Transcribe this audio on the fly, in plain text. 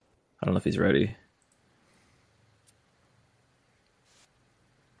I don't know if he's ready.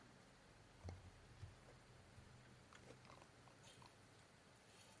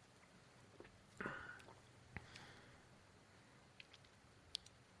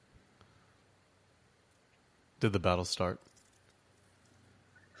 Did the battle start?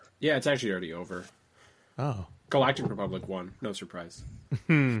 Yeah, it's actually already over. Oh. Galactic Republic won. No surprise.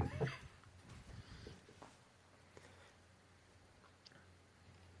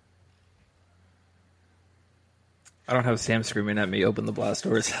 I don't have Sam screaming at me, open the blast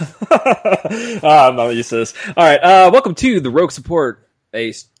doors. I'm not used to this. All right, welcome to the Rogue Support,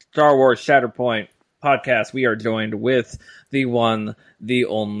 a Star Wars Shatterpoint podcast. We are joined with the one, the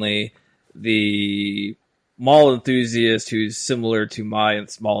only, the mall enthusiast who's similar to my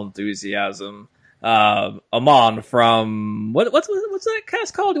small enthusiasm, Aman from... What's that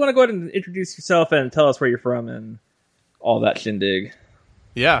cast called? Do you want to go ahead and introduce yourself and tell us where you're from and all that shindig?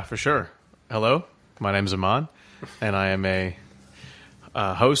 Yeah, for sure. Hello, my name's Aman. And I am a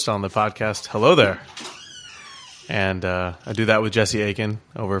host on the podcast Hello There. And I do that with Jesse Aiken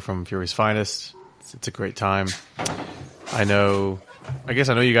over from Fury's Finest. It's a great time. I guess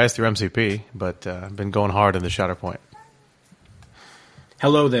I know you guys through MCP, but I've been going hard in the Shatterpoint.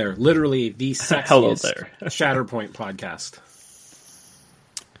 Hello there. Literally the sexiest Hello there. Shatterpoint podcast.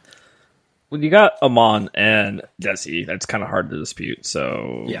 Well, you got Aman and Jesse. That's kind of hard to dispute,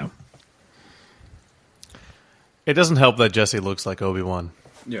 so... Yeah. It doesn't help that Jesse looks like Obi-Wan.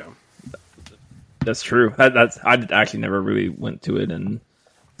 Yeah. That's true. I actually never really went to it and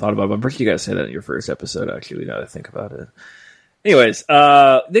thought about it. I'm pretty sure you guys said that in your first episode, actually, now that I think about it. Anyways,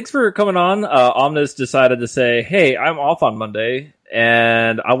 thanks for coming on. Omnis decided to say, hey, I'm off on Monday,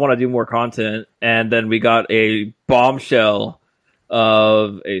 and I want to do more content. And then we got a bombshell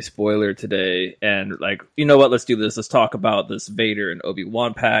of a spoiler today. And, you know what? Let's do this. Let's talk about this Vader and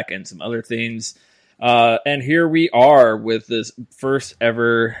Obi-Wan pack and some other things. And here we are with this first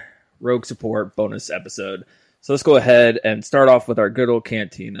ever Rogue Support bonus episode. So let's go ahead and start off with our good old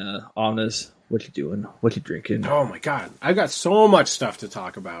cantina. Omnis, what you doing? What you drinking? Oh my god, I've got so much stuff to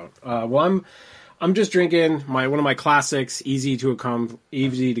talk about. Well, I'm just drinking one of my classics, easy to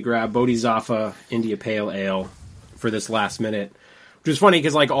grab Bodhisattva India Pale Ale for this last minute. Which is funny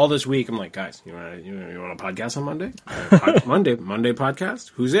because all this week I'm like, guys, you want a podcast on Monday? Monday podcast.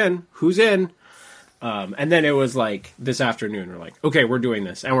 Who's in? And then it was this afternoon, we're like, okay, we're doing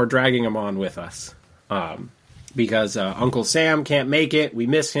this. And we're dragging him on with us. Because Uncle Sam can't make it. We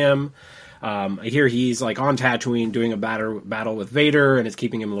miss him. I hear he's on Tatooine doing a battle with Vader, and it's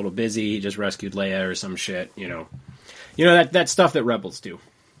keeping him a little busy. He just rescued Leia or some shit, that stuff that rebels do.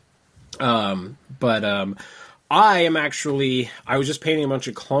 But I was just painting a bunch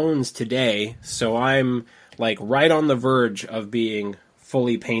of clones today, so I'm right on the verge of being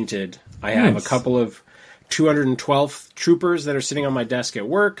fully painted. I have a couple of 212 troopers that are sitting on my desk at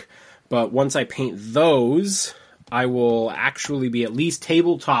work, but once I paint those, I will actually be at least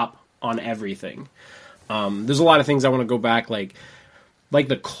tabletop on everything. There's a lot of things I want to go back, like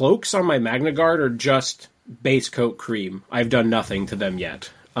the cloaks on my Magna Guard are just base coat cream. I've done nothing to them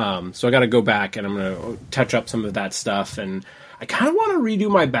yet. So I got to go back and I'm going to touch up some of that stuff, and I kind of want to redo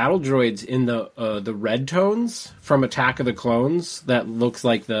my battle droids in the red tones from Attack of the Clones. That looks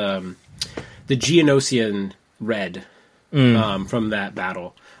like the Geonosian red from that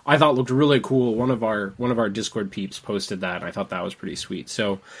battle. I thought looked really cool. One of our Discord peeps posted that, and I thought that was pretty sweet.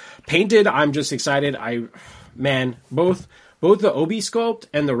 So painted, I'm just excited. Both the Obi sculpt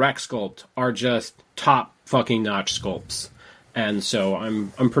and the Rex sculpt are just top fucking notch sculpts, and so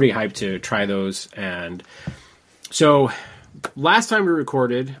I'm pretty hyped to try those. And so last time we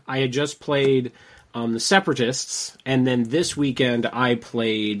recorded, I had just played the Separatists, and then this weekend I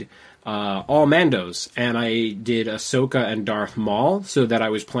played all Mandos, and I did Ahsoka and Darth Maul, so that I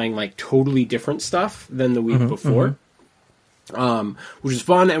was playing totally different stuff than the week before, which is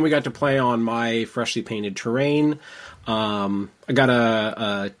fun. And we got to play on my freshly painted terrain. I got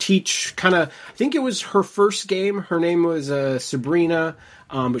to teach I think it was her first game. Her name was Sabrina,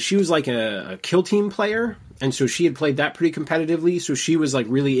 but she was a kill team player. And so she had played that pretty competitively. So she was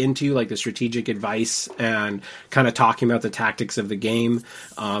really into the strategic advice and kind of talking about the tactics of the game.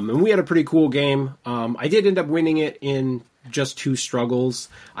 And we had a pretty cool game. I did end up winning it in just 2 struggles.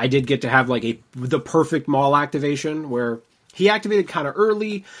 I did get to have the perfect Maul activation where he activated kind of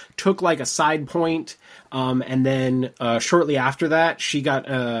early, took a side point, and then shortly after that, she got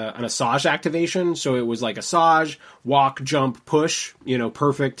an Asajj activation. So it was Asajj, walk, jump, push,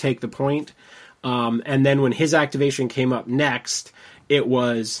 perfect, take the point. And then when his activation came up next, it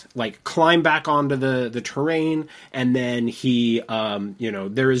was like climb back onto the terrain, and then he,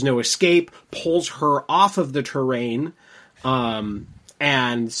 there is no escape, pulls her off of the terrain,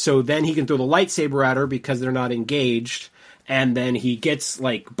 and so then he can throw the lightsaber at her because they're not engaged, and then he gets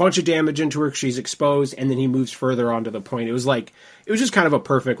like a bunch of damage into her 'cause she's exposed, and then he moves further onto the point. It was just kind of a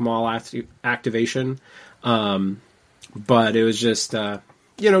perfect Maul activation, but it was just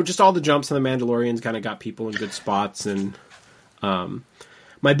just all the jumps in the Mandalorians kind of got people in good spots. And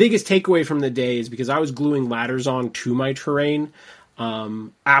my biggest takeaway from the day is because I was gluing ladders on to my terrain.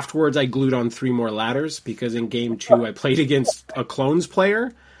 Afterwards, I glued on 3 more ladders because in game 2 I played against a clones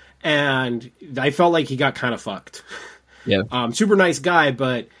player, and I felt like he got kind of fucked. Yeah. Super nice guy,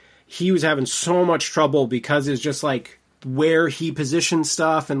 but he was having so much trouble because it's just like where he positioned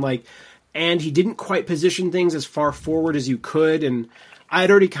stuff, and he didn't quite position things as far forward as you could. And I had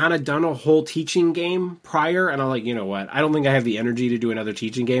already kind of done a whole teaching game prior, and I'm like, you know what? I don't think I have the energy to do another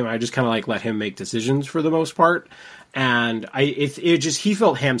teaching game. I just kind of let him make decisions for the most part. And he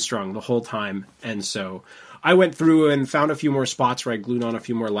felt hamstrung the whole time. And so I went through and found a few more spots where I glued on a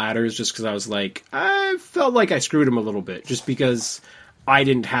few more ladders just because I was like, I felt like I screwed him a little bit just because I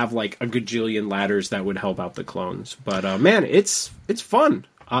didn't have a gajillion ladders that would help out the clones. But man, it's fun.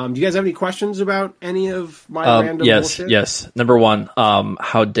 Do you guys have any questions about any of my random bullshit? Yes. Number 1,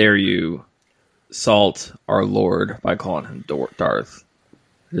 how dare you salt our Lord by calling him Darth?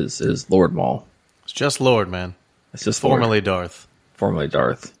 Is Lord Maul. It's just Lord, man. It's just formerly Darth. Formerly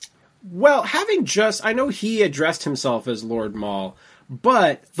Darth. Well, I know he addressed himself as Lord Maul,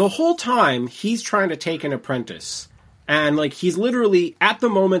 but the whole time he's trying to take an apprentice. And he's literally, at the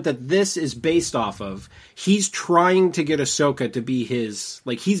moment that this is based off of, he's trying to get Ahsoka to be his,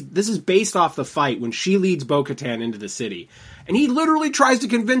 this is based off the fight when she leads Bo-Katan into the city. And he literally tries to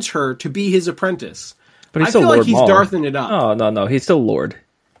convince her to be his apprentice. But he's I still feel Lord like he's Maul. Darthing it up. Oh, no, he's still Lord.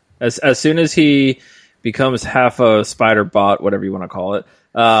 As soon as he becomes half a spider bot, whatever you want to call it,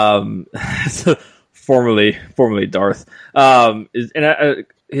 formerly Darth,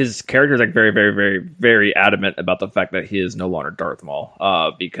 his character is very, very, very, very adamant about the fact that he is no longer Darth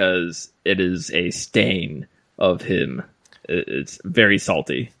Maul, because it is a stain of him. It's very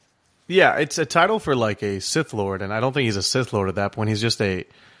salty. Yeah, it's a title for a Sith Lord, and I don't think he's a Sith Lord at that point. He's just a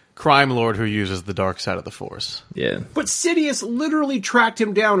crime lord who uses the dark side of the Force. Yeah. But Sidious literally tracked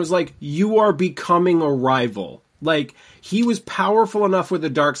him down. It was like, you are becoming a rival. He was powerful enough with the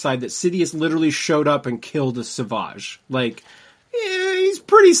dark side that Sidious literally showed up and killed a Savage. He's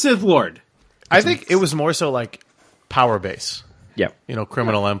pretty Sith Lord. I think it was more so power base. Yeah.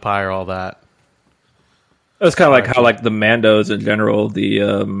 Criminal empire, all that. It was kind of how the Mandos in general,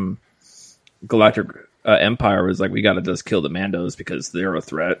 the Galactic Empire was we got to just kill the Mandos because they're a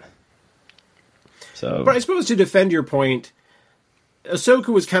threat. So, but I suppose to defend your point, Ahsoka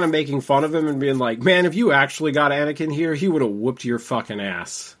was kind of making fun of him and being like, man, if you actually got Anakin here, he would have whooped your fucking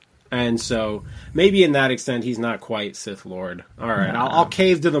ass. And so maybe in that extent, he's not quite Sith Lord. All right, I'll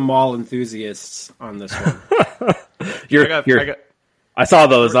cave to the Maul enthusiasts on this one. I saw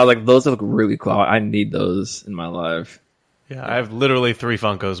those. I was like, those look really cool. I need those in my life. Yeah, I have literally 3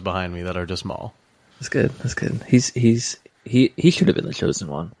 Funkos behind me that are just Maul. That's good. He should have been the chosen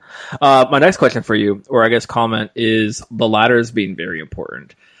one. My next question for you, or I guess comment, is the ladders being very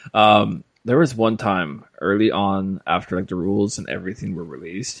important. There was one time early on after the rules and everything were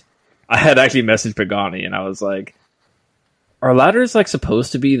released, I had actually messaged Pagani and I was like, are ladders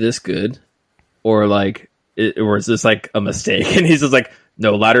supposed to be this good? Or or is this a mistake? And he's just like,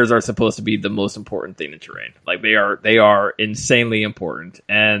 no, ladders are supposed to be the most important thing in terrain. They are insanely important.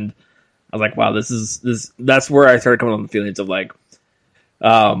 And I was like, wow, that's where I started coming on the feelings of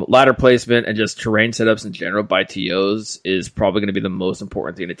ladder placement and just terrain setups in general by TOs is probably going to be the most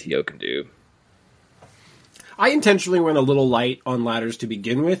important thing a TO can do. I intentionally went a little light on ladders to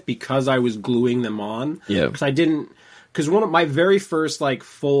begin with because I was gluing them on. Yeah. Because one of my very first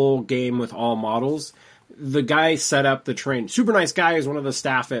full game with all models, the guy set up the terrain. Super nice guy, is one of the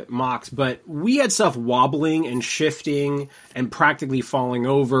staff at Mox, but we had stuff wobbling and shifting and practically falling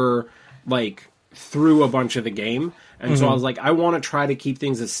over through a bunch of the game. And so I was like, I want to try to keep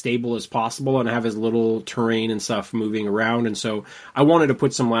things as stable as possible and have as little terrain and stuff moving around. And so I wanted to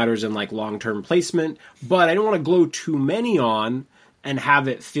put some ladders in long-term placement, but I didn't want to glue too many on and have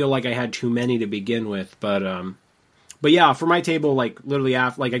it feel like I had too many to begin with. But yeah, for my table, literally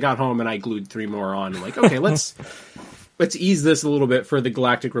after, I got home and I glued 3 more on. I'm like, okay, let's ease this a little bit for the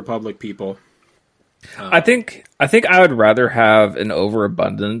Galactic Republic people. I think I would rather have an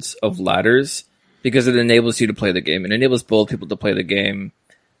overabundance of ladders because it enables you to play the game. It enables both people to play the game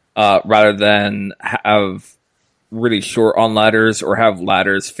rather than have really short on ladders or have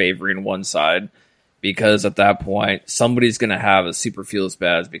ladders favoring one side, because at that point somebody's going to have a super feels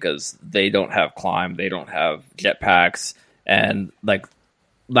bad because they don't have climb, they don't have jetpacks, and like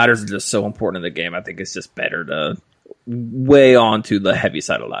ladders are just so important in the game. I think it's just better to weigh onto the heavy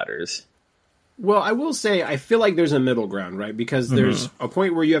side of ladders. Well, I will say, I feel like there's a middle ground, right? Because there's a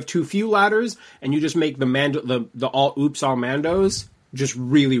point where you have too few ladders, and you just make the all mandos just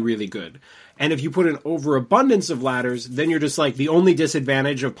really, really good. And if you put an overabundance of ladders, then you're just like, the only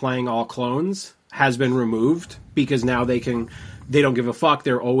disadvantage of playing all clones has been removed, because now they don't give a fuck.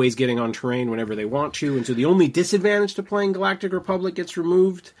 They're always getting on terrain whenever they want to, and so the only disadvantage to playing Galactic Republic gets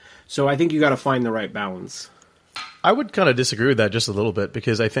removed. So I think you got to find the right balance. I would kind of disagree with that just a little bit,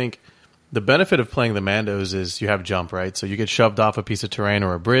 because I think the benefit of playing the Mandos is you have jump, right? So you get shoved off a piece of terrain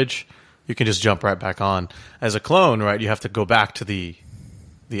or a bridge, you can just jump right back on. As a clone, right, you have to go back to the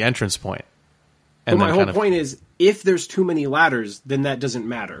entrance point. And but my whole point is, if there's too many ladders, then that doesn't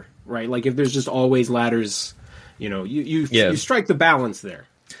matter, right? Like if there's just always ladders, you strike the balance there.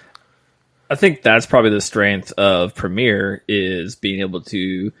 I think that's probably the strength of Premier, is being able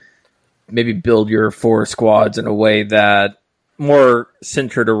to maybe build your 4 squads in a way that more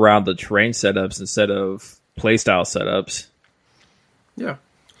centered around the terrain setups instead of playstyle setups. Yeah.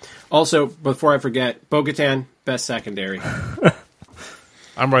 Also, before I forget, Bo-Katan, best secondary.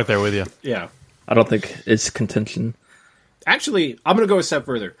 I'm right there with you. Yeah. I don't think it's contention. Actually, I'm going to go a step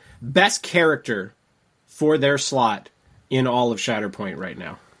further. Best character for their slot in all of Shatterpoint right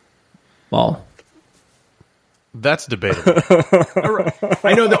now. Well, that's debatable.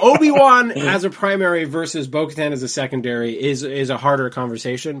 I know the Obi-Wan as a primary versus Bo-Katan as a secondary is a harder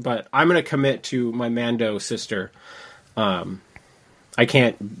conversation, but I'm going to commit to my Mando sister. I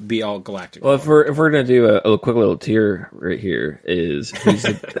can't be all galactic. Well, if we're going to do a quick little tier right here, is who's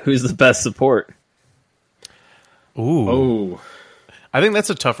the best support? Ooh. Oh. I think that's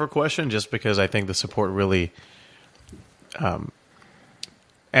a tougher question, just because I think the support really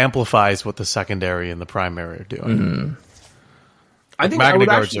amplifies what the secondary and the primary are doing. Mm-hmm. I think I would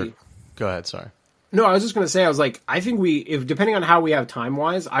Go ahead, sorry. No, I was just going to say, I think if depending on how we have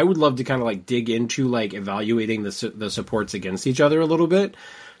time-wise, I would love to kind of like dig into like evaluating the supports against each other a little bit.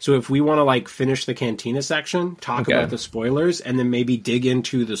 So if we want to like finish the Cantina section, talk about the spoilers, and then maybe dig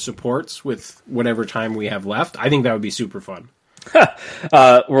into the supports with whatever time we have left, I think that would be super fun.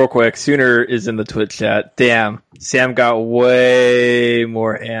 Real quick, Sooner is in the Twitch chat. Damn, Sam got way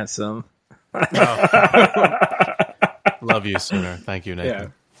more handsome. Love you, Sooner. Thank you,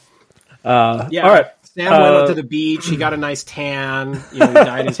 Nathan. Yeah. All right. Sam went out to the beach. He got a nice tan. He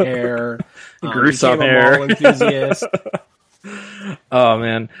dyed his hair. Grew some hair. Mall enthusiast. Oh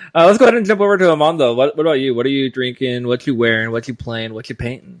man, let's go ahead and jump over to Aman though. What about you? What are you drinking? What you wearing? What you playing? What you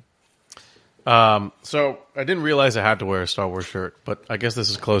painting? So I didn't realize I had to wear a Star Wars shirt, but I guess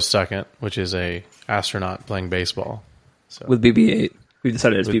this is close second, which is a astronaut playing baseball. So with BB-8, we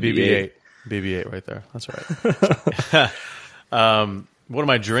decided it's with BB-8. BB-8 right there. That's right. What am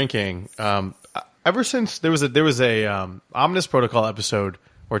I drinking? Ever since there was a Omnis Protocol episode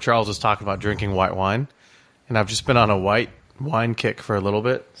where Charles was talking about drinking white wine, and I've just been on a white wine kick for a little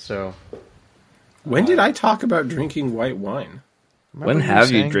bit. So when did I talk about drinking white wine? When have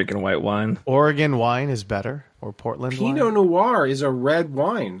you drinking white wine? Oregon wine is better, or Portland wine? Pinot Noir is a red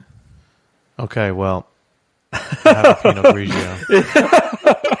wine. Okay, well, I have a Pinot Grigio.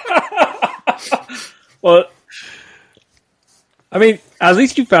 Well, I mean, at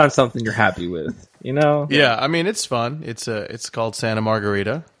least you found something you're happy with, you know? Yeah, I mean, it's fun. It's called Santa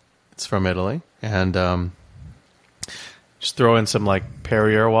Margherita. It's from Italy, and just throw in some like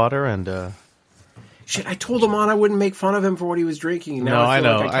Perrier water and. Shit, I told Aman I wouldn't make fun of him for what he was drinking. Now I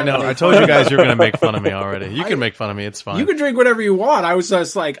know. I told you guys you were going to make fun of me already. You can make fun of me. It's fine. You can drink whatever you want. I was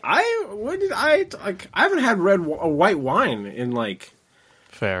just like, I haven't had white wine in like.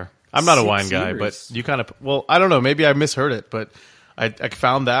 Fair. I'm not a wine years. guy, but you kind of. Well, I don't know. Maybe I misheard it, but I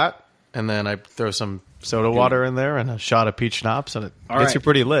found that, and then I throw some soda water in there and a shot of peach schnapps, and it gets you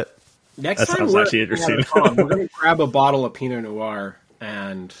pretty lit. Next time we're going to grab a bottle of Pinot Noir,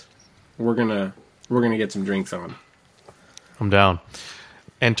 and we're gonna get some drinks on. I'm down.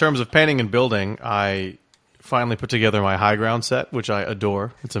 In terms of painting and building, I finally put together my high ground set, which I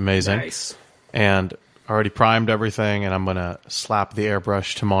adore. It's amazing. Nice. And already primed everything, and I'm going to slap the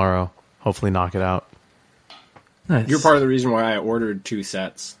airbrush tomorrow. Hopefully knock it out. Nice. You're part of the reason why I ordered 2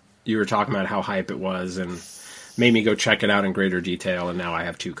 sets. You were talking about how hype it was and made me go check it out in greater detail, and now I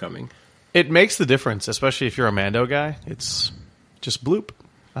have 2 coming. It makes the difference, especially if you're a Mando guy. It's just bloop.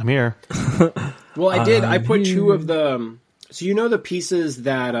 I'm here. Well, I did. I put 2 of the... So you know the pieces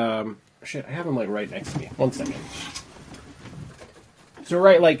that Shit, I have them like right next to me. 1 second. So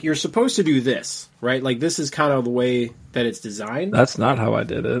right, like you're supposed to do this, right? Like this is kind of the way that it's designed. That's not how I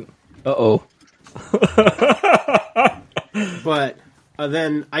did it. Uh-oh. But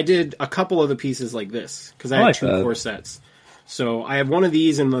then I did a couple of the pieces like this because I had like 2 that. core sets. So I have one of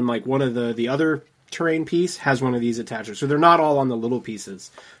these, and then like one of the other terrain piece has one of these attachers. So they're not all on the little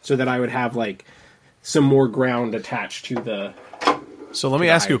pieces, so that I would have like some more ground attached to the. So let me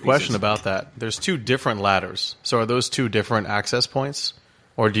ask you a higher question pieces. about that. There's 2 different ladders. So are those 2 different access points,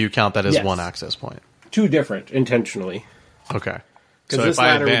 or do you count that as Yes. one access point? 2 different intentionally Okay. because So this if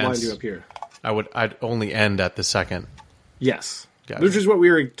I ladder would line advance, you up here. I'd only end at the second. Yes, Gotcha. which is what we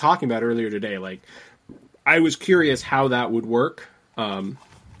were talking about earlier today. Like, I was curious how that would work.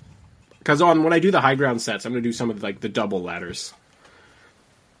 Because when I do the high ground sets, I'm going to do some of like the double ladders.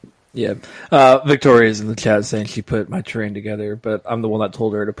 Yeah. Victoria's in the chat saying she put my terrain together, but I'm the one that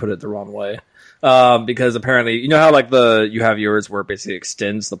told her to put it the wrong way. Because apparently, you know how like you have yours where it basically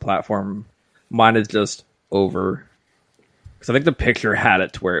extends the platform? Mine is just over. Because I think the picture had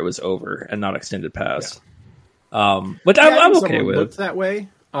it to where it was over and not extended past. Which I I'm think okay someone with. looked that way.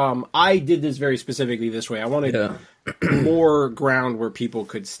 I did this very specifically this way. I wanted Yeah. more ground where people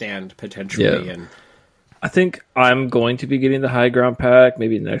could stand potentially. Yeah. And I think I'm going to be getting the high ground pack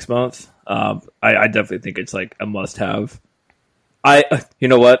maybe next month. I definitely think it's like a must have. You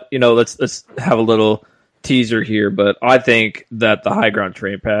know what? Let's have a little teaser here, but I think that the high ground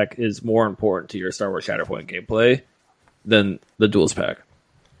terrain pack is more important to your Star Wars Shatterpoint gameplay than the duels pack.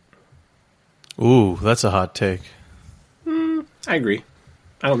 Ooh, that's a hot take. I agree.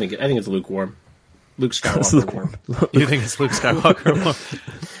 I think it's lukewarm. Luke It's Skywalker lukewarm. warm. You think it's Luke Skywalker?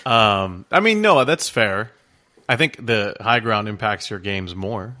 I mean, no, that's fair. I think the high ground impacts your games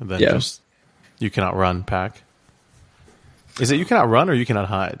more than just you cannot run pack. Is it you cannot run or you cannot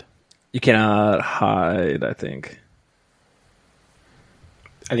hide? You cannot hide, I think.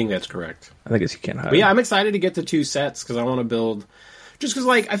 I think that's correct. I think it's you can't hide. But yeah, I'm excited to get the 2 sets because I want to build. Just because,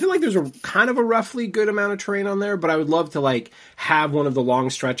 like, I feel like there's a kind of a roughly good amount of terrain on there, but I would love to, like, have one of the long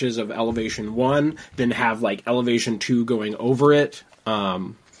stretches of Elevation 1, then have, like, Elevation 2 going over it.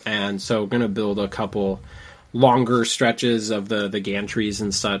 And so going to build a couple longer stretches of the gantries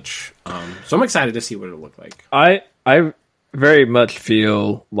and such. So I'm excited to see what it'll look like. I very much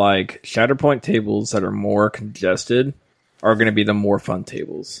feel like Shatterpoint tables that are more congested are going to be the more fun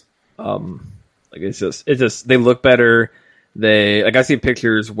tables. Like it's just they look better. I see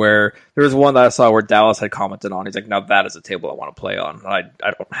pictures where there was one that I saw where Dallas had commented on. He's like, now that is a table I want to play on. And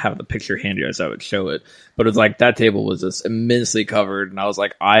I don't have the picture handy as I would show it, but it's like that table was just immensely covered, and I was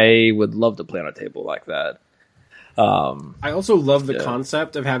like, I would love to play on a table like that. I also love the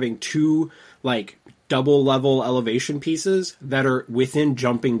concept of having 2 like double level elevation pieces that are within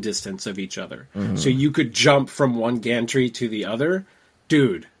jumping distance of each other. Mm-hmm. So you could jump from one gantry to the other.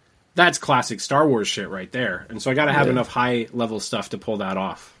 Dude, that's classic Star Wars shit right there. And so I got to have enough high level stuff to pull that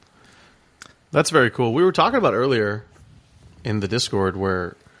off. That's very cool. We were talking about earlier in the Discord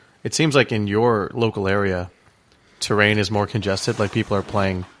where it seems like in your local area, terrain is more congested, like people are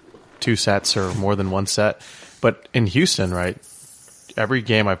playing 2 sets or more than 1 set. But in Houston, right, every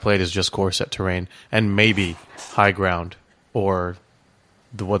game I played is just core set terrain and maybe high ground or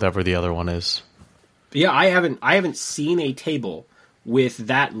whatever the other one is. But yeah, I haven't seen a table with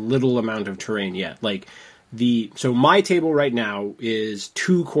that little amount of terrain yet. Like so my table right now is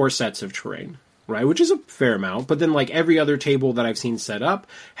 2 core sets of terrain, right? Which is a fair amount. But then like every other table that I've seen set up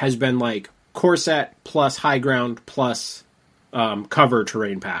has been like core set plus high ground plus cover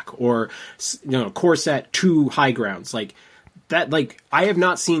terrain pack, or core set 2 high grounds. Like that, like I have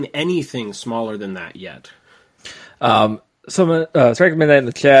not seen anything smaller than that yet. Someone Strike Midnight in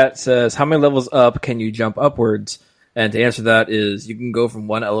the chat says, how many levels up can you jump upwards? And to answer that is you can go from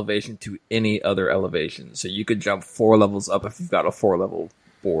one elevation to any other elevation. So you could jump 4 levels up if you've got a 4-level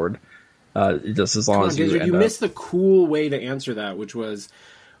board. Just as long as you you missed the cool way to answer that, which was,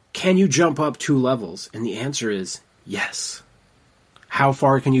 can you jump up 2 levels? And the answer is yes. How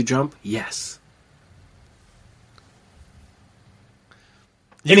far can you jump? Yes.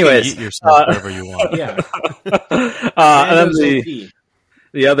 Anyways, eat yourself wherever you want. Yeah. and then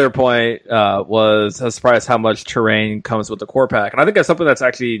the other point was I was surprised how much terrain comes with the core pack. And I think that's something that's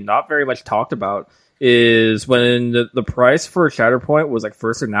actually not very much talked about is when the price for Shatterpoint was like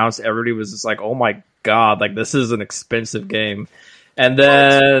first announced, everybody was just like, oh my God, like this is an expensive game. And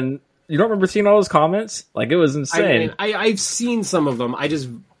then you don't remember seeing all those comments? Like it was insane. I've seen some of them.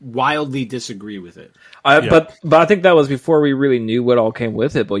 wildly disagree with it. But I think that was before we really knew what all came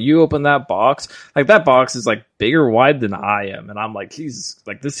with it. But you open that box, like that box is like bigger wide than I am, and I'm like, Jesus,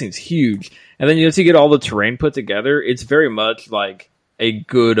 like this seems huge. And then you get all the terrain put together. It's very much like a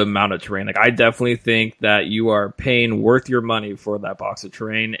good amount of terrain. Like I definitely think that you are paying worth your money for that box of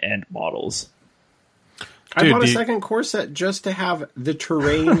terrain and models. I bought a second core set just to have the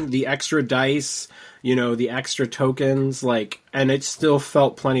terrain, the extra dice, the extra tokens, and it still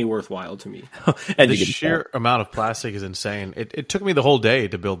felt plenty worthwhile to me. And the sheer amount of plastic is insane. It took me the whole day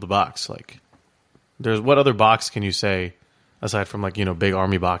to build the box. Like, what other box can you say, aside from big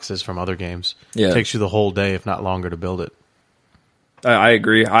army boxes from other games? Yeah. It takes you the whole day, if not longer, to build it. I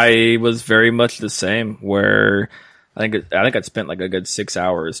agree. I was very much the same, where I think I'd spent like a good 6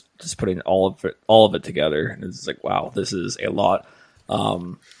 hours just putting all of it together, and it's like, wow, this is a lot.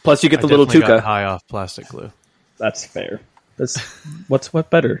 Plus, you get the little Tuca. Got high off plastic glue. That's fair. That's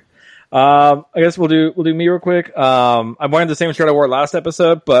what better. I guess we'll do me real quick. I'm wearing the same shirt I wore last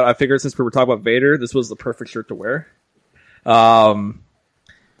episode, but I figured since we were talking about Vader, this was the perfect shirt to wear. And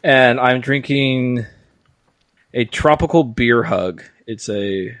I'm drinking a tropical beer hug. It's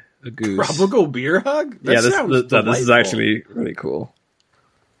a goose. Tropical beer hug? That this is actually really cool.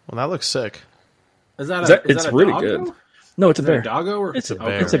 Well, that looks sick. Is that it's really good. No, it's a bear. A doggo or it's a bear?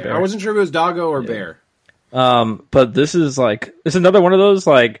 Okay. It's a bear. I wasn't sure if it was doggo or bear. But this is it's another one of those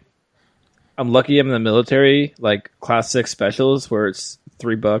I'm lucky I'm in the military class 6 specials where it's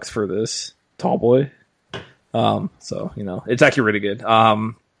 $3 for this tall boy. So it's actually really good.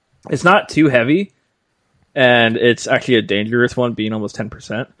 It's not too heavy, and it's actually a dangerous one, being almost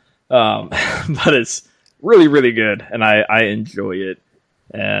 10%. But it's really, really good, and I enjoy it.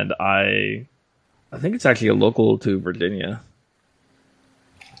 And I think it's actually a local to Virginia.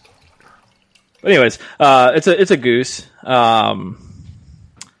 But anyways, it's a goose. And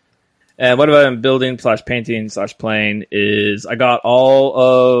what I'm building / painting / playing is I got all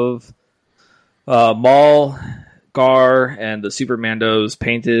of Maul, Gar, and the Super Mandos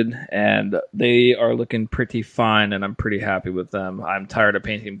painted, and they are looking pretty fine, and I'm pretty happy with them. I'm tired of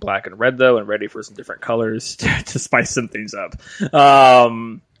painting black and red, though, and ready for some different colors to spice some things up.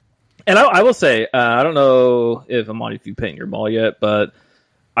 And I will say, I don't know if you paint your Maul yet, but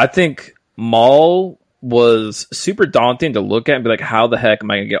I think Maul was super daunting to look at and be like, how the heck am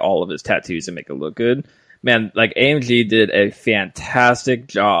I going to get all of his tattoos and make it look good? Man, AMG did a fantastic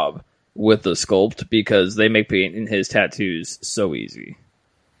job with the sculpt because they make painting his tattoos so easy.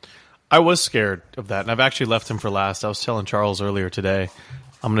 I was scared of that, and I've actually left him for last. I was telling Charles earlier today,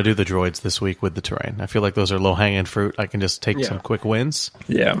 I'm going to do the droids this week with the terrain. I feel like those are low-hanging fruit. I can just take some quick wins.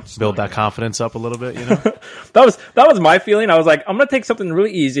 Yeah. Build that confidence up a little bit, That was my feeling. I was like, I'm going to take something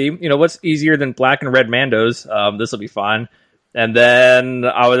really easy. What's easier than black and red Mandos? This will be fine. And then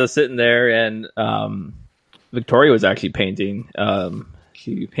I was just sitting there, and Victoria was actually painting.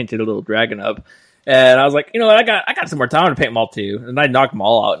 She painted a little dragon up. And I was like, I got some more time to paint them all too. And I knocked them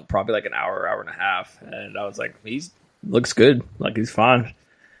all out in probably an hour and a half. And I was like, looks good. He's fine.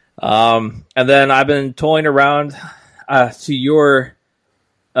 And then I've been toying around to your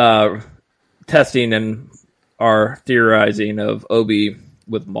testing and our theorizing of Obi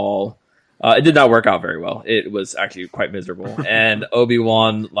with Maul. It did not work out very well. It was actually quite miserable. And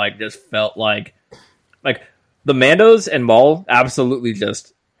Obi-Wan just felt like the Mandos and Maul absolutely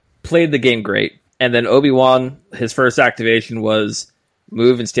just played the game great. And then Obi-Wan, his first activation was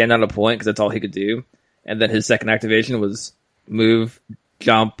move and stand on a point because that's all he could do. And then his second activation was move,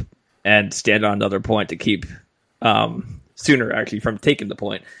 jump, and stand on another point to keep Sooner actually from taking the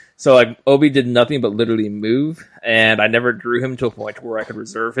point. So Obi did nothing but literally move, and I never drew him to a point where I could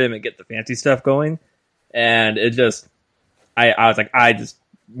reserve him and get the fancy stuff going. And it just, I was like,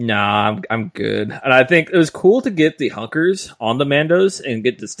 nah, I'm good. And I think it was cool to get the hunkers on the Mandos and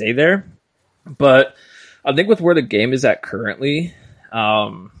get to stay there. But I think with where the game is at currently,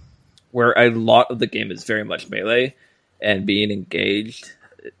 where a lot of the game is very much melee and being engaged,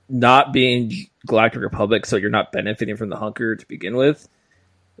 not being Galactic Republic, so you're not benefiting from the hunker to begin with,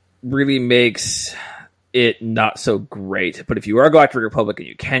 really makes it not so great. But if you are Galactic Republic and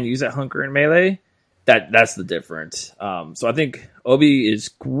you can use that hunker in melee, that's the difference. So I think Obi is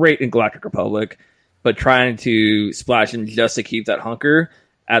great in Galactic Republic, but trying to splash in just to keep that hunker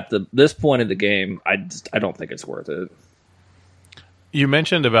at this point in the game, I don't think it's worth it. You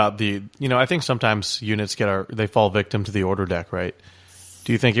mentioned about I think sometimes units they fall victim to the order deck, right?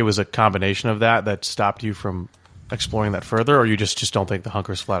 Do you think it was a combination of that stopped you from exploring that further, or you just don't think the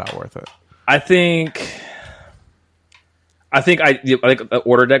hunker's flat out worth it? I think the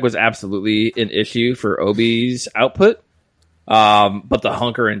order deck was absolutely an issue for Obi's output. But the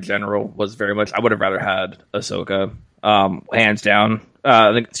hunker in general was very much. I would have rather had Ahsoka, hands down.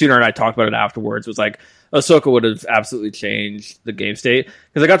 I think Sooner and I talked about it afterwards. It was like Ahsoka would have absolutely changed the game state,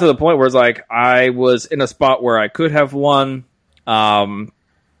 because I got to the point where it's like I was in a spot where I could have won, and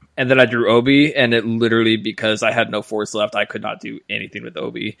then I drew Obi, and it literally, because I had no force left, I could not do anything with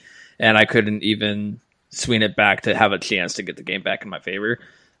Obi, and I couldn't even swing it back to have a chance to get the game back in my favor.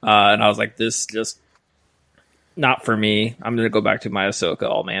 And I was like, this just not for me. I'm going to go back to my Ahsoka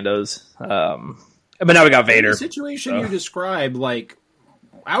all Mandos. But now we got Vader. The situation you described, like,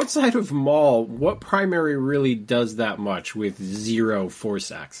 outside of Maul, what primary really does that much with zero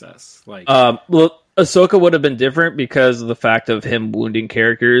force access? Like, well, Ahsoka would have been different because of the fact of him wounding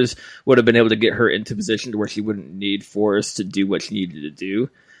characters would have been able to get her into position to where she wouldn't need force to do what she needed to do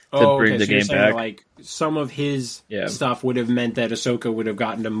to bring the game back. Like, some of his stuff would have meant that Ahsoka would have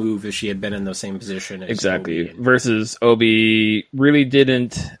gotten to move if she had been in the same position as exactly. Obi. Versus Obi really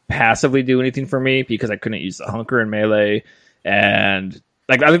didn't passively do anything for me because I couldn't use the hunker in melee, and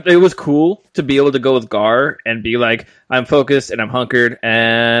like it was cool to be able to go with Gar and be like, I'm focused and I'm hunkered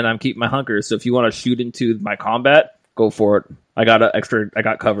and I'm keeping my hunker. So if you want to shoot into my combat, go for it. I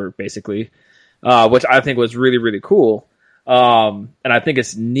got cover basically, which I think was really, really cool. And I think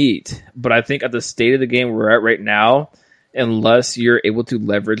it's neat, but I think at the state of the game we're at right now, unless you're able to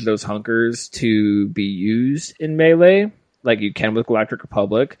leverage those hunkers to be used in melee, like you can with Galactic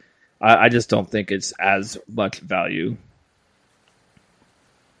Republic, I just don't think it's as much value.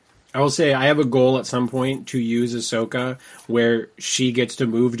 I will say I have a goal at some point to use Ahsoka where she gets to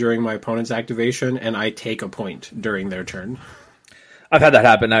move during my opponent's activation and I take a point during their turn. I've had that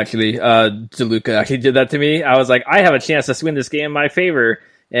happen, actually. DeLuca actually did that to me. I was like, I have a chance to swing this game in my favor,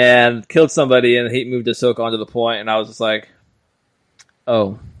 and killed somebody, and he moved Ahsoka onto the point, and I was just like,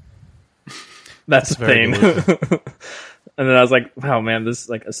 oh. That's the thing. And then I was like, wow, man, this,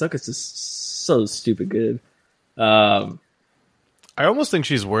 like, Ahsoka's just so stupid good. I almost think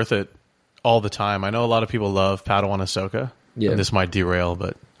she's worth it all the time. I know a lot of people love Padawan Ahsoka. Yeah. And this might derail,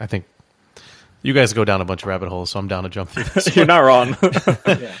 but I think you guys go down a bunch of rabbit holes, so I'm down to jump through this. You're not wrong.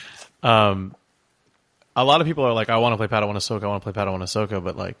 Yeah. A lot of people are like, I want to play Padawan Ahsoka,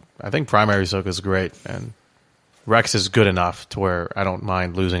 but like, I think primary Ahsoka is great, and Rex is good enough to where I don't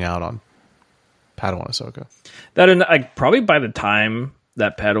mind losing out on Padawan Ahsoka. That, and like, probably by the time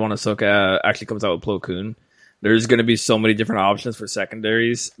that Padawan Ahsoka actually comes out with Plo Koon, there's going to be so many different options for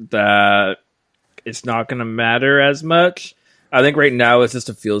secondaries that it's not going to matter as much. I think right now it's just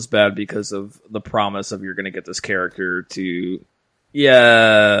it feels bad because of the promise of you're going to get this character to,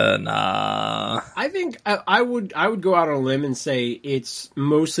 nah. I think I would go out on a limb and say it's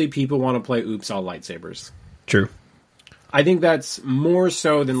mostly people want to play Oops All Lightsabers. True. I think that's more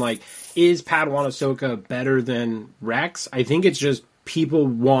so than like, is Padawan Ahsoka better than Rex? I think it's just people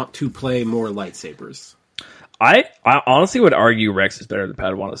want to play more lightsabers. I honestly would argue Rex is better than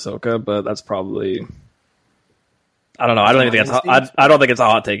Padawan Ahsoka, but that's probably... I don't know. I don't think it's a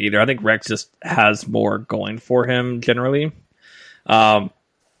hot take either. I think Rex just has more going for him generally.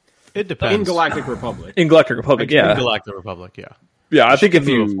 It depends. In Galactic Republic. In Galactic Republic, yeah. In Galactic Republic, yeah. Yeah, I think if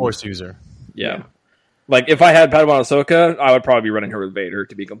you... a Force user. Yeah. Like, if I had Padawan Ahsoka, I would probably be running her with Vader,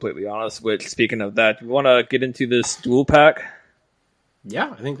 to be completely honest. Which, speaking of that, do you want to get into this dual pack? Yeah,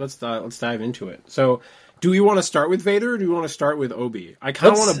 I think let's dive into it. So... do we want to start with Vader, or do we want to start with Obi? I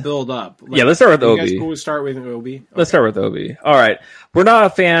kind of want to build up. Like, yeah, let's start with Obi. You guys cool to start with Obi? Okay. Let's start with Obi. All right. We're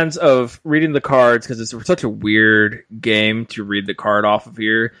not fans of reading the cards because it's such a weird game to read the card off of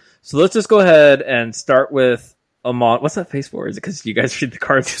here. So let's just go ahead and start with Aman. What's that face for? Is it because you guys read the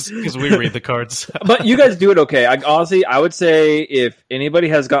cards? Because we read the cards. But you guys do it okay. Honestly, I would say if anybody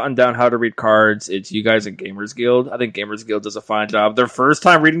has gotten down how to read cards, it's you guys at Gamers Guild. I think Gamers Guild does a fine job. Their first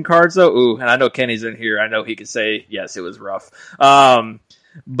time reading cards, though, and I know Kenny's in here. I know he could say, yes, it was rough.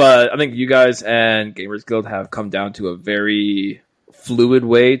 But I think you guys and Gamers Guild have come down to a very fluid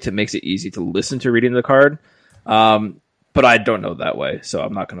way to makes it easy to listen to reading the card. But I don't know that way, so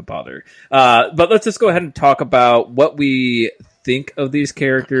I'm not going to bother. But let's just go ahead and talk about what we think of these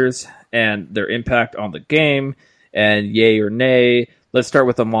characters and their impact on the game, and yay or nay. Let's start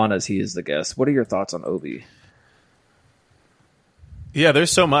with Aman as he is the guest. What are your thoughts on Obi? Yeah,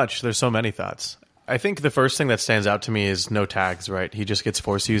 there's so much. There's so many thoughts. I think the first thing that stands out to me is no tags, right? He just gets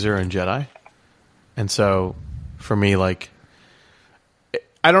Force User and Jedi. And so, for me, like,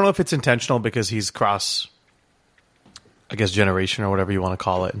 I don't know if it's intentional because he's cross... I guess generation or whatever you want to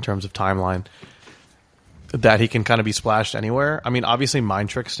call it in terms of timeline, that he can kind of be splashed anywhere. I mean, obviously Mind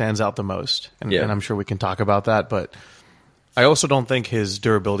Trick stands out the most, and I'm sure we can talk about that, but I also don't think his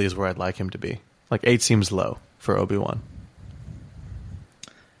durability is where I'd like him to be. Like 8 seems low for Obi-Wan.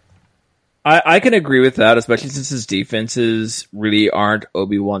 I can agree with that, especially since his defenses really aren't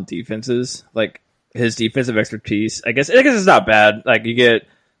Obi-Wan defenses. Like, his defensive expertise, I guess it's not bad. Like, you get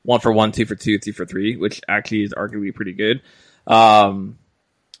 1 for 1, 2 for 2, 3 for 3, which actually is arguably pretty good. 5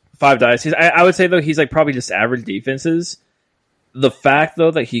 dice. I would say, though, he's like probably just average defenses. The fact,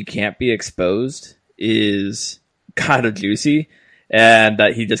 though, that he can't be exposed is kind of juicy, and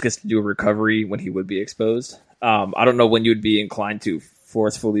that he just gets to do a recovery when he would be exposed. I don't know when you'd be inclined to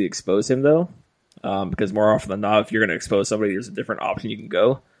forcefully expose him, though, because more often than not, if you're going to expose somebody, there's a different option you can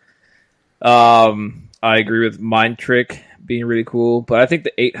go. I agree with Mind Trick being really cool, but I think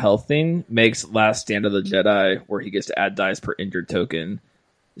the 8 health thing makes Last Stand of the Jedi, where he gets to add dice per injured token,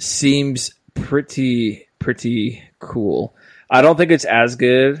 seems pretty cool. I don't think it's as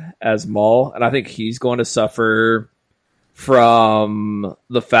good as Maul, and I think he's going to suffer from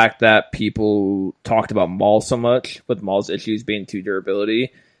the fact that people talked about Maul so much, with Maul's issues being 2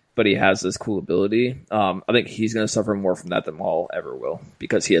 durability, but he has this cool ability. I think he's going to suffer more from that than Maul ever will,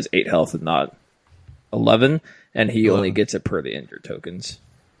 because he has 8 health and not 11, and he only gets it per the injured tokens.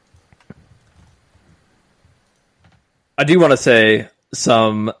 I do want to say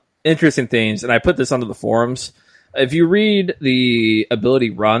some interesting things, and I put this onto the forums. If you read the ability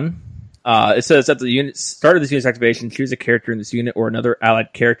run, it says at the unit start of this unit's activation, choose a character in this unit or another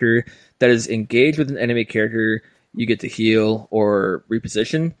allied character that is engaged with an enemy character. You get to heal or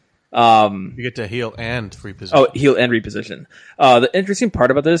reposition. You get to heal and reposition. Oh, heal and reposition. The interesting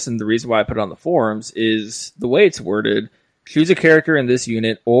part about this, and the reason why I put it on the forums, is the way it's worded. Choose a character in this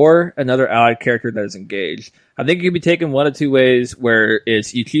unit or another allied character that is engaged. I think it can be taken one of 2 ways, where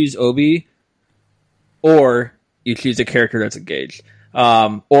it's you choose Obi or you choose a character that's engaged.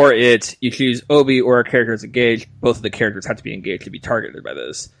 Or it's you choose Obi or a character that's engaged. Both of the characters have to be engaged to be targeted by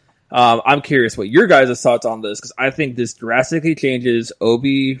this. I'm curious what your guys' thoughts on this, because I think this drastically changes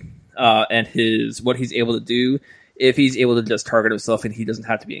Obi and what he's able to do if he's able to just target himself and he doesn't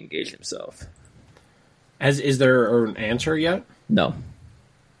have to be engaged himself. Is there an answer yet? No.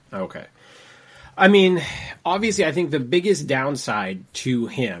 Okay. I mean, obviously, I think the biggest downside to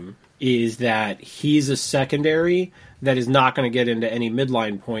him is that he's a secondary that is not going to get into any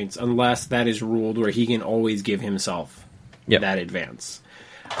midline points unless that is ruled where he can always give himself that advance.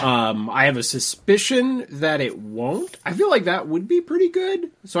 I have a suspicion that it won't. I feel like that would be pretty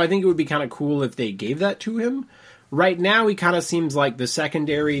good. So I think it would be kind of cool if they gave that to him. Right now, he kind of seems like the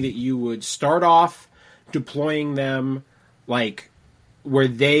secondary that you would start off deploying them like where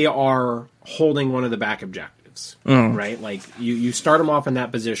they are holding one of the back objectives, right? Like you start them off in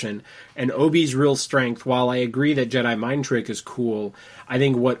that position, and Obi's real strength, while I agree that Jedi Mind Trick is cool, I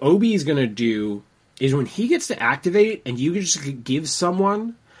think what Obi is going to do is when he gets to activate and you just give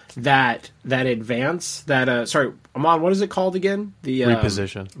someone that advance, sorry, Aman, what is it called again? The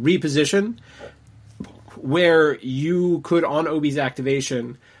reposition, where you could, on Obi's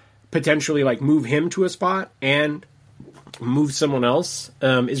activation, potentially like move him to a spot and move someone else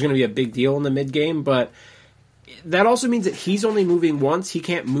is going to be a big deal in the mid game. But that also means that he's only moving once. He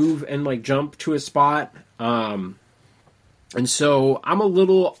can't move and like jump to a spot. And so I'm a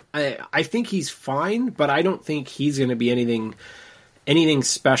little. I think he's fine, but I don't think he's going to be anything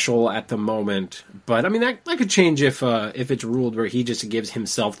special at the moment. But I mean that could change if it's ruled where he just gives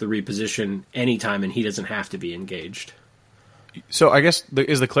himself the reposition anytime and he doesn't have to be engaged. So I guess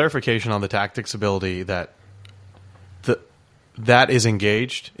is the clarification on the tactics ability that that is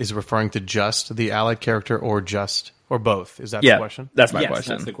engaged is referring to just the allied character or both? Is that the question? That's my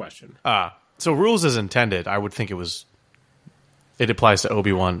question. That's the question. So rules as intended, I would think it applies to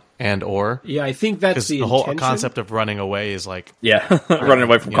Obi-Wan and or. Yeah, I think that's the whole intention. concept of running away is like running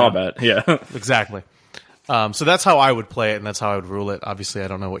away from combat. Yeah, exactly. So that's how I would play it, and that's how I would rule it. Obviously, I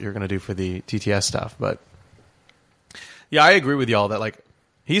don't know what you're going to do for the TTS stuff, but yeah, I agree with y'all that like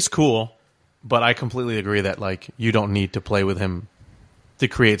he's cool, but I completely agree that like you don't need to play with him to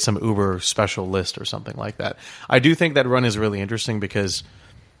create some uber special list or something like that. I do think that run is really interesting because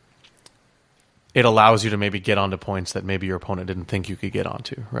it allows you to maybe get onto points that maybe your opponent didn't think you could get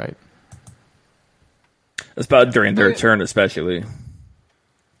onto, right? It's about during their turn, especially.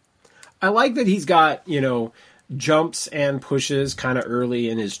 I like that he's got, jumps and pushes kind of early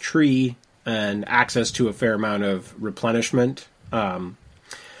in his tree and access to a fair amount of replenishment.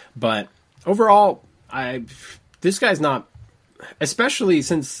 But overall, this guy's not, especially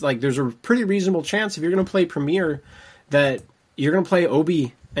since like there's a pretty reasonable chance if you're going to play Premier that you're going to play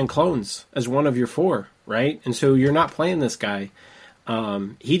Obi and clones as one of your 4, right? And so you're not playing this guy.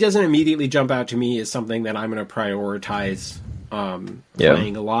 He doesn't immediately jump out to me as something that I'm going to prioritize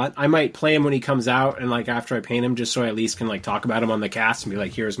playing a lot. I might play him when he comes out, and like after I paint him, just so I at least can like talk about him on the cast and be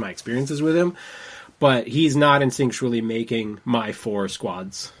like, here's my experiences with him. But he's not instinctually making my 4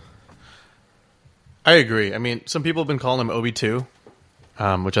 squads. I agree. I mean, some people have been calling him Obi-2,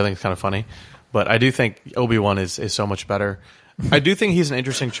 which I think is kind of funny. But I do think Obi-Wan is so much better. I do think he's an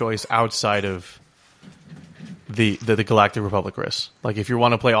interesting choice outside of the Galactic Republic risks. Like, if you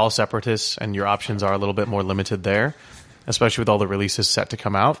want to play all Separatists and your options are a little bit more limited there, especially with all the releases set to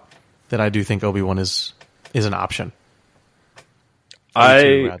come out, then I do think Obi-Wan is an option.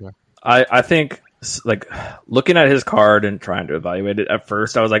 I think, like, looking at his card and trying to evaluate it, at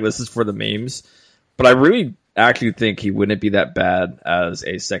first I was like, this is for the memes. But I really actually think he wouldn't be that bad as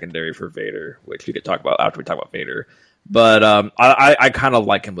a secondary for Vader, which we could talk about after we talk about Vader. But I kind of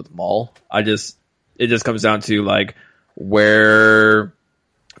like him with Maul. It just comes down to, like, where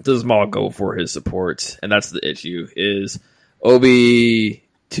does Maul go for his supports? And that's the issue, is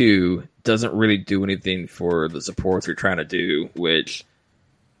Obi-2 doesn't really do anything for the supports you're trying to do, which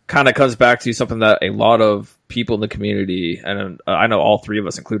kind of comes back to something that a lot of people in the community, and I know all 3 of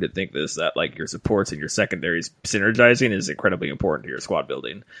us included, think this, that like your supports and your secondaries synergizing is incredibly important to your squad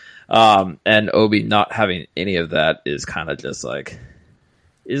building. And Obi not having any of that is kind of just like,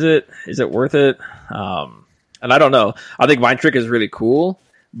 is it worth it? And I don't know. I think Mind Trick is really cool,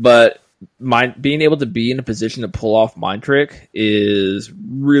 but being able to be in a position to pull off Mind Trick is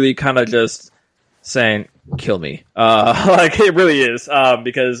really kind of just saying, kill me. Like, it really is,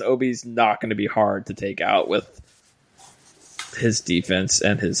 because Obi's not going to be hard to take out with his defense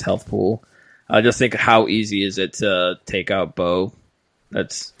and his health pool. I just think, how easy is it to take out Bo?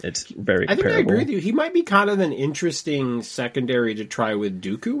 It's very comparable. I think I agree with you. He might be kind of an interesting secondary to try with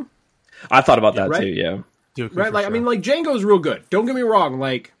Dooku. I thought about that too, yeah. Dooku, right? Like, sure. I mean, like, Django's real good. Don't get me wrong.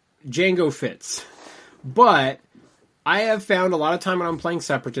 Like, Django fits. But I have found a lot of time when I'm playing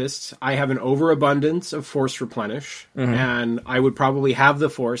Separatists, I have an overabundance of Force Replenish, and I would probably have the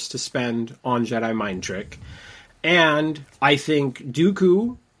Force to spend on Jedi Mind Trick. And I think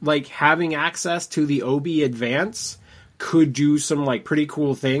Dooku, like, having access to the Obi Advance could do some, like, pretty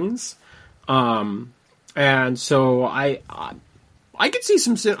cool things. And so I could see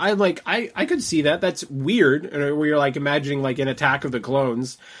some, I could see that. That's weird, where you're, like, imagining, like, in Attack of the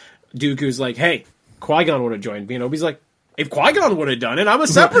Clones, Dooku's like, hey, Qui-Gon would have joined me, and Obi's like, if Qui-Gon would have done it, I'm a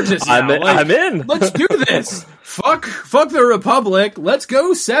Separatist now. I'm in. Let's do this. Fuck the Republic. Let's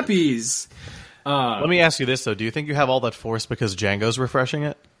go Seppies. Let me ask you this, though. Do you think you have all that Force because Django's refreshing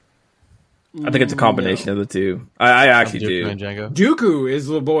it? I think it's a combination of the two. I actually do. And Django? Dooku is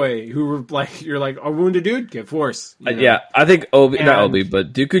the boy who, like, you're like, a wounded dude, get Force. You know? Yeah, I think not Obi,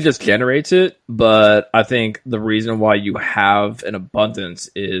 but Dooku just generates it. But I think the reason why you have an abundance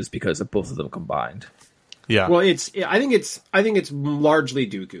is because of both of them combined. Yeah. Well, I think it's largely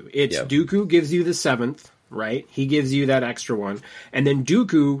Dooku. Dooku gives you the 7th, right? He gives you that extra one, and then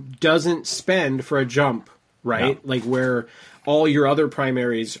Dooku doesn't spend for a jump, right? No. Like, where all your other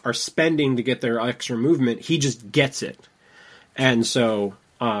primaries are spending to get their extra movement, he just gets it. And so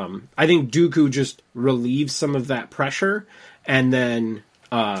I think Dooku just relieves some of that pressure, and then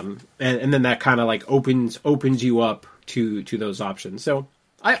and then that kind of like opens you up to those options. So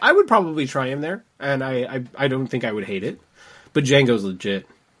I would probably try him there, and I don't think I would hate it. But Django's legit.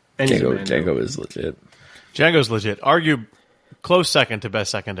 Django is legit. Django's legit. Argue close second to best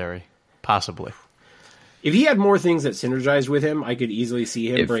secondary, possibly. If he had more things that synergized with him, I could easily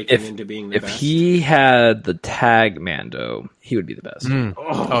see him breaking into being the best. If he had the tag Mando, he would be the best.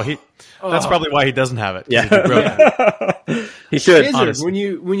 That's probably why he doesn't have it. Yeah. He should. Gizzard, when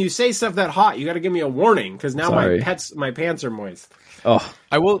you say stuff that hot, you got to give me a warning, because now my pants are moist. Oh,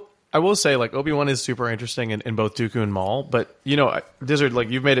 I will say, like, Obi-Wan is super interesting in both Dooku and Maul, but, you know, Gizzard,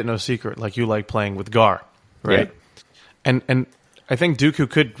 like, you've made it no secret, like, you like playing with Gar, right? Yeah. And I think Dooku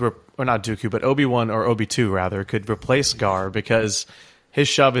could, or not Dooku, but Obi-Wan, or Obi-2 rather, could replace Gar, because his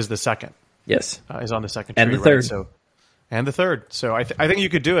shove is the second. Yes. Is on the second tree, and the third. Right? So, and the third. So I think you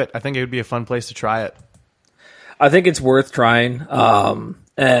could do it. I think it would be a fun place to try it. I think it's worth trying.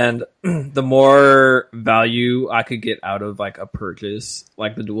 And the more value I could get out of, like, a purchase,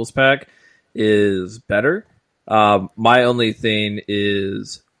 like the Duels pack, is better. My only thing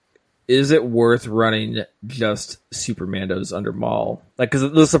is it worth running just Super Mandos under Maul? Like, because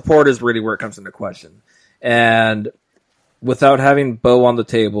the support is really where it comes into question. And without having Bo on the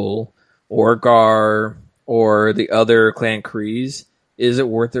table, or Gar, or the other Clan Krees, is it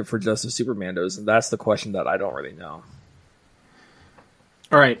worth it for just the Super Mandos? And that's the question that I don't really know.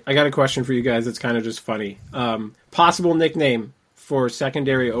 All right, I got a question for you guys. It's kind of just funny. Possible nickname for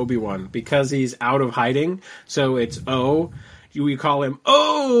secondary Obi-Wan, because he's out of hiding. So it's O. we call him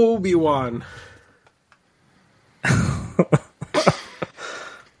Obi-Wan.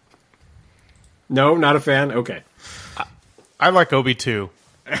 No, not a fan? Okay. I like Obi too.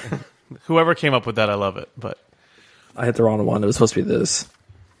 Whoever came up with that, I love it. But I hit the wrong one. It was supposed to be this.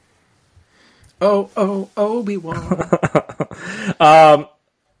 Obi-Wan. One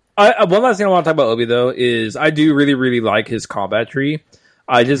last thing I want to talk about Obi, though, is I do really, really like his combat tree.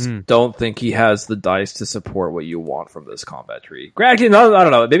 I just don't think he has the dice to support what you want from this combat tree. Actually, no, I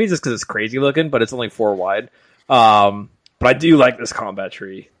don't know. Maybe just because it's crazy looking, but it's only 4 wide. But I do like this combat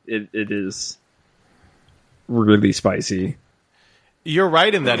tree. It is really spicy. you're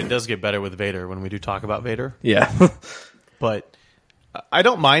right in that it does get better with Vader when we do talk about Vader. Yeah. But I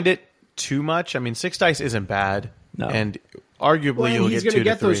don't mind it too much. I mean, 6 dice isn't bad. No. And arguably you'll he's get 2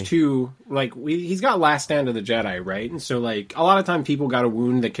 to 3. those 2. Like he's got Last Stand of the Jedi, right? And so like a lot of time people got to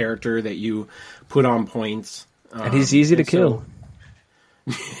wound the character that you put on points. And he's easy to kill.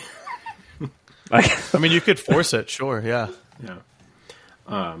 I mean, you could force it, sure, yeah. Yeah.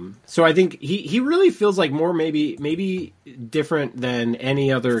 So I think he really feels like more maybe different than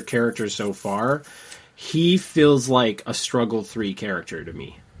any other character so far. He feels like a struggle 3 character to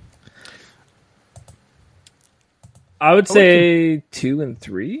me. I would say 2 and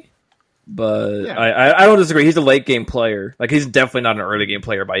 3, but yeah. I don't disagree. He's a late game player. Like he's definitely not an early game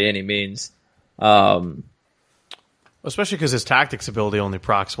player by any means. Especially because his tactics ability only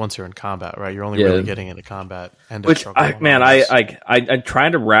procs once you're in combat, right? You're only really getting into combat. And which, I'm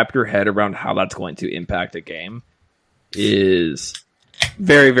trying to wrap your head around how that's going to impact a game is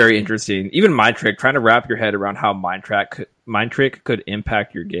very, very interesting. Even Mind Trick, trying to wrap your head around how Mind Trick could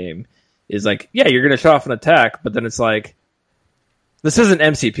impact your game is like, yeah, you're going to shut off an attack, but then it's like, this isn't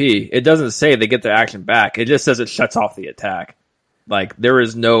MCP. It doesn't say they get their action back. It just says it shuts off the attack. Like, there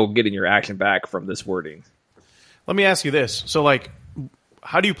is no getting your action back from this wording. Let me ask you this. So, like,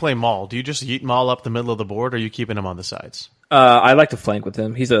 how do you play Maul? Do you just yeet Maul up the middle of the board, or are you keeping him on the sides? I like to flank with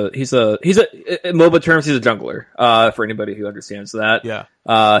him. He's a in MOBA terms, he's a jungler. For anybody who understands that.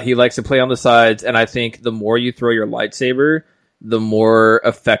 Yeah. He likes to play on the sides, and I think the more you throw your lightsaber, the more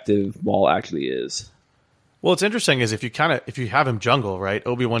effective Maul actually is. Well, what's interesting is if you have him jungle, right?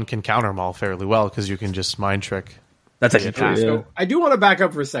 Obi-Wan can counter Maul fairly well because you can just mind trick. That's actually true. Yeah. So I do want to back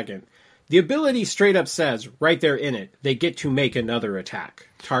up for a second. The ability straight up says right there in it, they get to make another attack.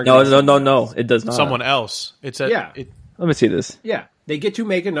 No, it does not. Someone else. Let me see this. Yeah, they get to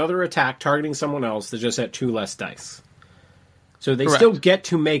make another attack targeting someone else that just at 2 less dice. So they still get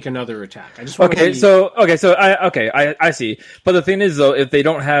to make another attack. I just want I see. But the thing is, though, if they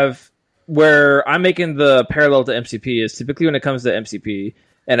don't have where I'm making the parallel to MCP is typically when it comes to MCP.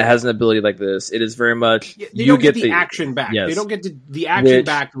 And it has an ability like this. It is very much you get the action back. Yes. They don't get the action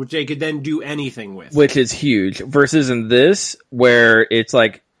back, which they could then do anything with. Which is huge. Versus in this, where it's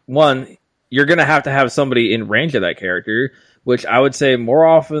like, one, you're going to have somebody in range of that character, which I would say more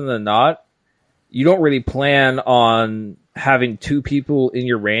often than not, you don't really plan on having 2 people in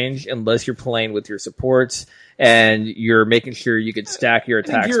your range unless you're playing with your supports and you're making sure you can stack your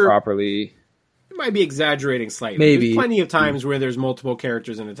attacks properly. You might be exaggerating slightly. Maybe. There's plenty of times where there's multiple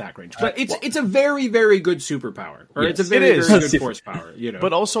characters in attack range. But it's a very, very good superpower. Or it's a very, very good force power. You know.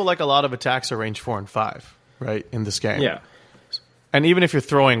 But also, like, a lot of attacks are range 4 and 5, right, in this game. Yeah. And even if you're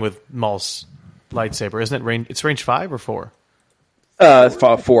throwing with Maul's lightsaber, isn't it range? It's range 5 or 4?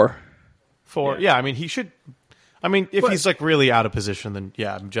 4. 4. Yeah, I mean, he should... I mean, if he's like really out of position, then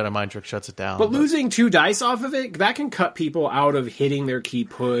yeah, Jedi Mind Trick shuts it down. But losing 2 dice off of it, that can cut people out of hitting their key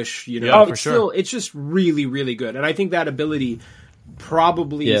push. You know, yeah, for sure. It's just really, really good, and I think that ability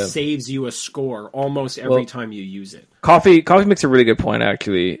probably saves you a score almost every time you use it. Coffee makes a really good point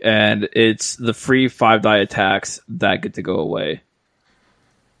actually, and it's the free 5 die attacks that get to go away.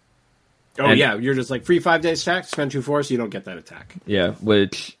 Oh yeah, you're just like free 5 dice attack, spend 2 force, you don't get that attack. Yeah,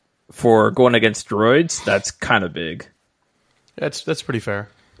 which. For going against droids, that's kind of big. That's pretty fair.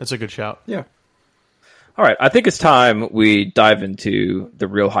 That's a good shout. Yeah. All right, I think it's time we dive into the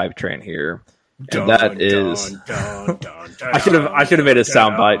real hype train here. And that is... I should have made a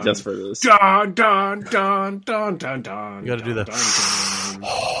sound bite just for this. Dun, dun, dun, dun, dun, dun, you got to do that.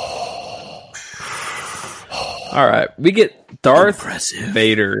 All right, we get Darth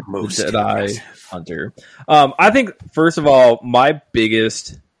Vader, the Jedi Hunter. I think, first of all, my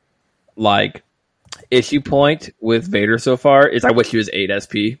biggest... issue point with Vader so far is I wish he was 8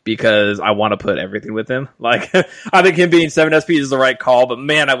 SP because I want to put everything with him. Like, I think him being 7 SP is the right call, but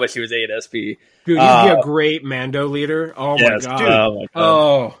man, I wish he was 8 SP. Dude, he'd be a great Mando leader. Oh my god. Dude. Oh my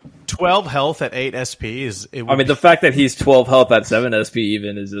god. 12 health at 8 SP is... the fact that he's 12 health at 7 SP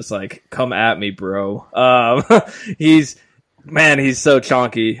even is just like, come at me, bro. Man, he's so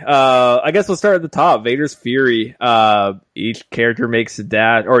chonky. I guess we'll start at the top. Vader's Fury. Each character makes a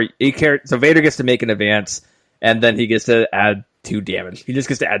dash, or so Vader gets to make an advance, and then he gets to add 2 damage. He just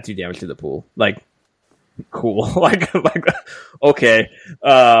gets to add 2 damage to the pool. Like, cool. like, okay.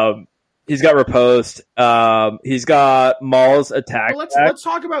 He's got riposte. He's got Maul's attack. Well, let's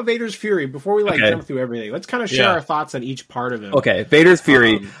talk about Vader's Fury before we jump through everything. Let's kind of share our thoughts on each part of it. Okay, Vader's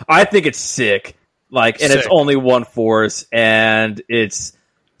Fury. I think it's sick. It's only 1 force, and it's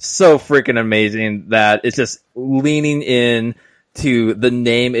so freaking amazing that it's just leaning in to the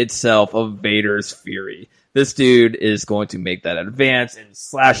name itself of Vader's Fury. This dude is going to make that advance and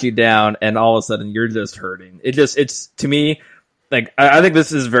slash you down, and all of a sudden you're just hurting. It's to me, I think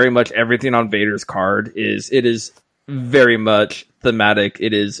this is very much everything on Vader's card. It is very much thematic.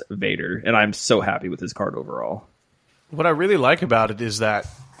 It is Vader, and I'm so happy with his card overall. What I really like about it is that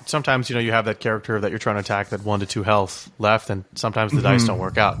sometimes, you have that character that you're trying to attack that 1 to 2 health left, and sometimes the dice don't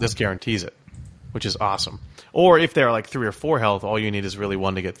work out. This guarantees it, which is awesome. Or if they're 3 or 4 health, all you need is really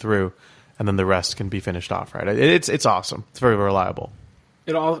 1 to get through, and then the rest can be finished off, right? It's awesome. It's very reliable.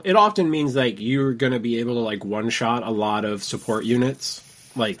 It often means you're going to be able to one-shot a lot of support units,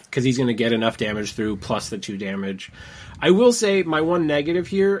 because he's going to get enough damage through plus the 2 damage. I will say my one negative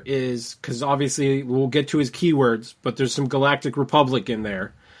here is, because obviously we'll get to his keywords, but there's some Galactic Republic in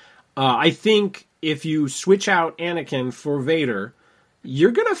there. I think if you switch out Anakin for Vader,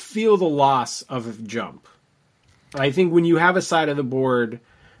 you're going to feel the loss of jump. I think when you have a side of the board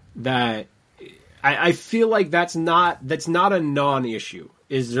that I feel like that's not a non-issue,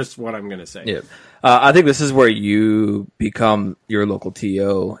 is just what I'm going to say. Yeah. I think this is where you become your local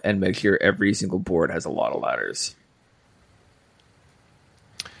TO and make sure every single board has a lot of ladders.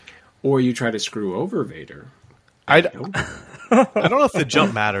 Or you try to screw over Vader. I don't know if the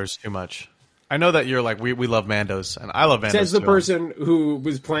jump matters too much. I know that you're we love Mandos, and I love Mandos. Says the person who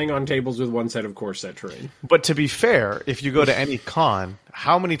was playing on tables with 1 set of core set terrain. But to be fair, if you go to any con,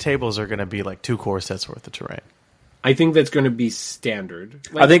 how many tables are going to be 2 core sets worth of terrain? I think that's going to be standard.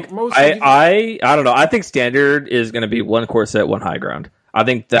 I think I don't know. I think standard is going to be 1 core set, 1 high ground. I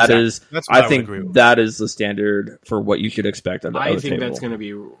think that is. I think that is the standard for what you should expect on the I think table. that's going to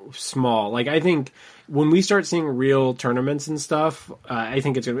be small. I think when we start seeing real tournaments and stuff, I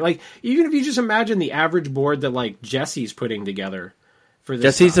think it's going to be even if you just imagine the average board that Jesse's putting together for this.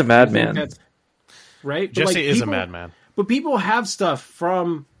 Jesse's a madman, right? Jesse is a madman. But people have stuff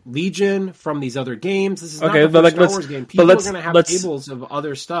from Legion, from these other games. This is not the first Star Wars game. People are going to have tables of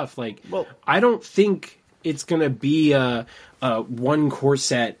other stuff. I don't think it's going to be a 1 core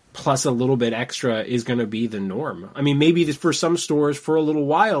set plus a little bit extra is going to be the norm. I mean, maybe for some stores for a little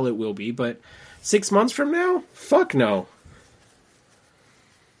while it will be, but 6 months from now, fuck no.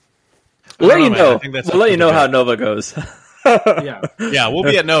 We'll let you know how Nova goes. Yeah, we'll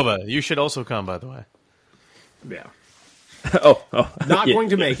be at Nova. You should also come, by the way. Yeah. oh, not going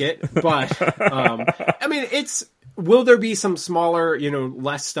to make it, but I mean, will there be some smaller,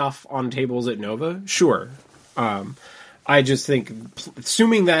 less stuff on tables at Nova? Sure. I just think,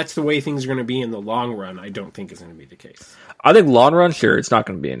 assuming that's the way things are going to be in the long run, I don't think is going to be the case. I think long run, sure, it's not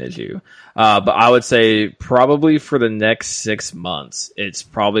going to be an issue. But I would say probably for the next 6 months, it's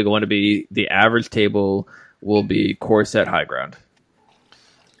probably going to be the average table will be core set high ground.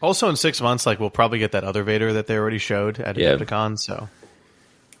 Also in 6 months, we'll probably get that other Vader that they already showed at Adepticon, so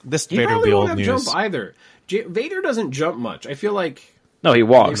this Vader will be old news. Jump either. Vader doesn't jump much. I feel like... No, he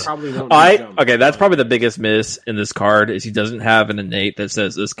walks. Jump, okay, that's probably the biggest miss in this card is he doesn't have an innate that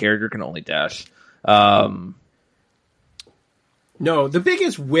says this character can only dash. No, the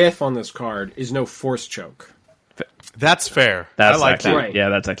biggest whiff on this card is no force choke. That's fair. That's I like actually, that. Right. Yeah,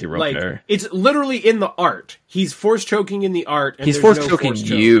 that's actually real fair. It's literally in the art. He's force choking in the art. And he's force choking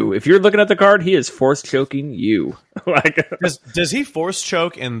you. If you're looking at the card, he is force choking you. Does he force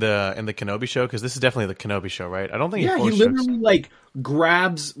choke in the Kenobi show? Because this is definitely the Kenobi show, right? I don't think he force chokes. Literally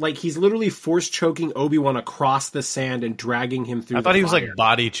grabs, he's literally force choking Obi-Wan across the sand and dragging him through. I thought he was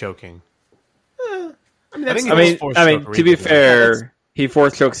body choking. I mean, to be fair, he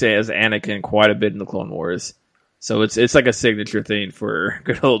force chokes as Anakin quite a bit in the Clone Wars. So it's like a signature thing for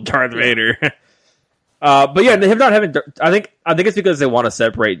good old Darth Vader. But yeah, him not having, I think it's because they want to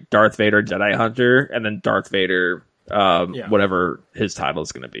separate Darth Vader Jedi Hunter and then Darth Vader, whatever his title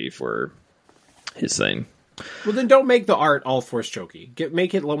is going to be for his thing. Well, then don't make the art all force chokey.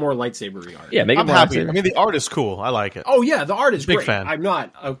 Make it a little more lightsaber-y art. Yeah, make it more happy. lightsaber. I mean, the art is cool. I like it. Oh yeah, the art is big great. fan. I'm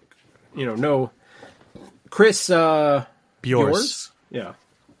not, no. Chris Bjors. Yeah.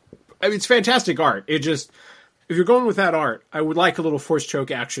 I mean, it's fantastic art. if you're going with that art, I would like a little force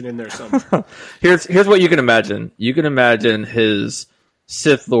choke action in there somewhere. Here's what you can imagine. You can imagine his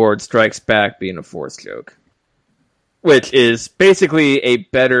Sith Lord Strikes Back being a force choke, which is basically a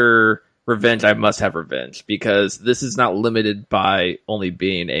better revenge. I must have revenge, because this is not limited by only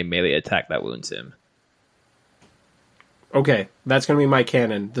being a melee attack that wounds him. Okay, that's going to be my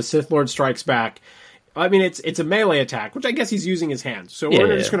canon. The Sith Lord Strikes Back. I mean, it's a melee attack, which I guess he's using his hands. So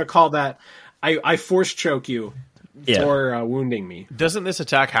we're just going to call that I force choke you for wounding me. Doesn't this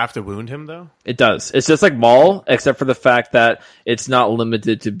attack have to wound him, though? It does. It's just like Maul, except for the fact that it's not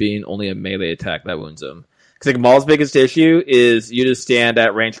limited to being only a melee attack that wounds him. Because like Maul's biggest issue is you just stand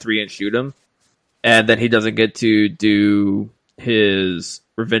at range 3 and shoot him, and then he doesn't get to do his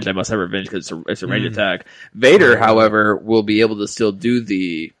revenge. I must have revenge because it's a range attack. Vader, however, will be able to still do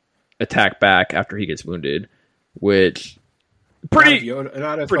the attack back after he gets wounded, which pretty good.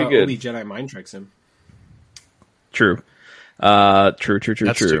 Obi Jedi mind tricks him. True. That's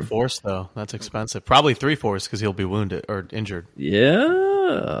 2 force though. That's expensive. Probably 3 force because he'll be wounded or injured.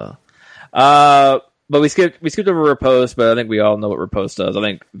 Yeah. But we skipped over riposte, but I think we all know what riposte does. I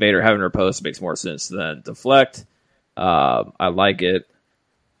think Vader having riposte makes more sense than deflect. I like it.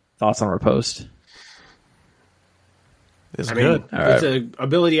 Thoughts on riposte? It's good. It's an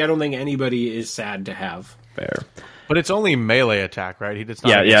ability I don't think anybody is sad to have. Fair. But it's only melee attack, right? It's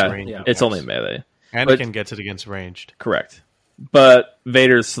not range. Yeah. It's only melee. Anakin gets it against ranged. Correct. But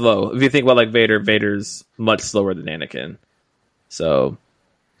Vader's slow. If you think about like Vader's much slower than Anakin. So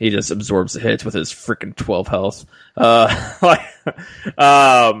he just absorbs the hits with his freaking 12 health.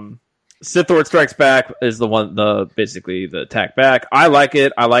 Sith Lord Strikes Back is basically the attack back. I like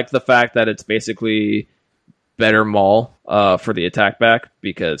it. I like the fact that it's basically better Maul for the attack back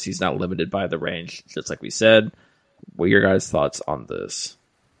because he's not limited by the range, just like we said. What are your guys' thoughts on this?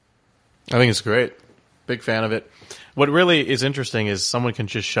 I think it's great. Big fan of it. What really is interesting is someone can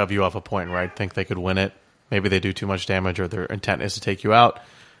just shove you off a point, right? Think they could win it. Maybe they do too much damage or their intent is to take you out.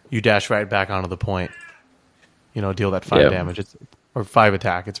 You dash right back onto the point. Deal that 5 damage. Or 5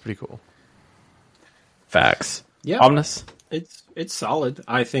 attack. It's pretty cool. Facts. Yeah. Omnis? It's solid.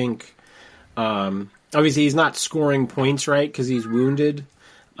 I think, obviously he's not scoring points, right? Because he's wounded.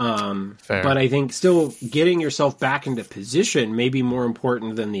 Fair. But I think still getting yourself back into position may be more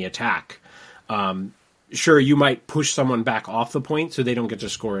important than the attack. Sure, you might push someone back off the point so they don't get to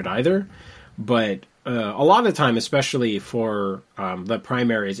score it either. But a lot of the time, especially for the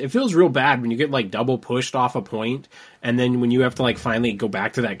primaries, it feels real bad when you get like double pushed off a point, and then when you have to like finally go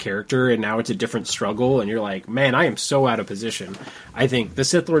back to that character, and now it's a different struggle, and you're like, man, I am so out of position. I think the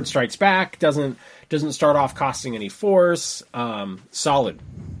Sith Lord Strikes Back doesn't start off costing any force. Solid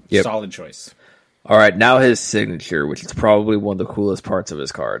choice. All right, now his signature, which is probably one of the coolest parts of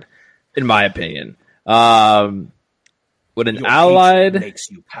his card, in my opinion. When an allied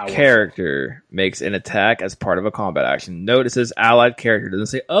character makes an attack as part of a combat action, note it says allied character, doesn't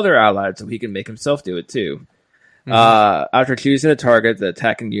say other allied, so he can make himself do it too. After choosing a target, the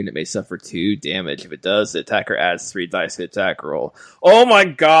attacking unit may suffer 2 damage. If it does, the attacker adds 3 dice to the attack roll. Oh my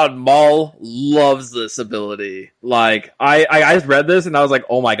god, Maul loves this ability. Like, I just read this and I was like,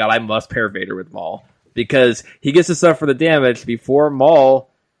 oh my god, I must pair Vader with Maul. Because he gets to suffer the damage before Maul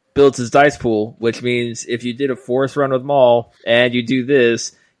builds his dice pool, which means if you did a force run with Maul and you do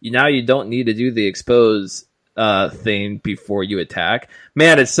this, now you don't need to do the expose thing before you attack.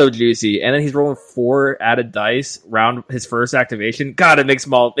 Man, it's so juicy. And then he's rolling 4 added dice round his first activation. God, it makes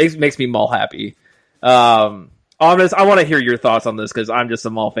me Maul happy. Honest, I want to hear your thoughts on this because I'm just a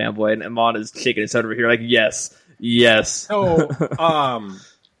Maul fanboy, and Aman is shaking his head over here like, yes. So,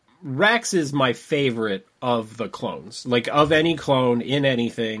 Rex is my favorite of the clones. Like, of any clone in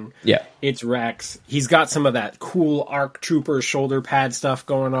anything, it's Rex. He's got some of that cool ARC Trooper shoulder pad stuff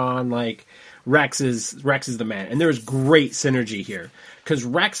going on. Like, Rex is the man. And there's great synergy here. Because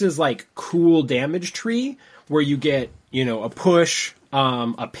Rex is like cool damage tree where you get, a push,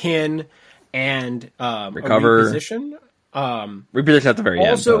 a pin, and recover. A reposition. Reposition at the very end.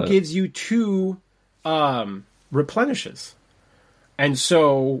 Also gives you 2 replenishes. And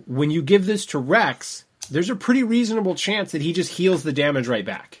so when you give this to Rex, there's a pretty reasonable chance that he just heals the damage right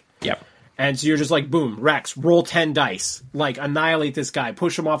back. Yep. And so you're just like, boom, Rex, roll 10 dice. Like, annihilate this guy,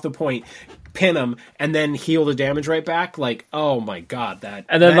 push him off the point, pin him, and then heal the damage right back. Like, oh my god, that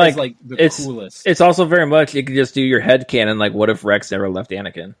is like the coolest. It's also very much, you can just do your headcanon, like, what if Rex never left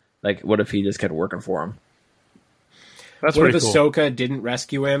Anakin? Like, what if he just kept working for him? That's what pretty if cool. Ahsoka didn't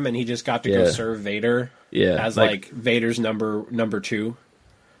rescue him and he just got to go serve Vader? Yeah, as like Vader's number 2.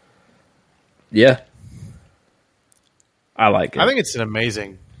 Yeah, I like it. I think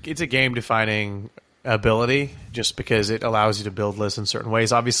it's a game defining ability just because it allows you to build lists in certain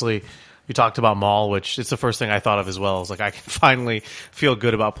ways. Obviously, you talked about Maul, which it's the first thing I thought of as well. Is like I can finally feel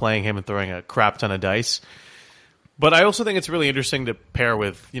good about playing him and throwing a crap ton of dice. But I also think it's really interesting to pair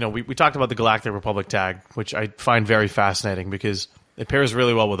with, we talked about the Galactic Republic tag, which I find very fascinating because it pairs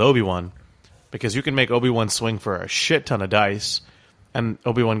really well with Obi-Wan, because you can make Obi-Wan swing for a shit ton of dice, and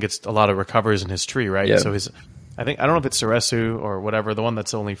Obi-Wan gets a lot of recovers in his tree, right? Yeah. So I don't know if it's Ceresu or whatever, the one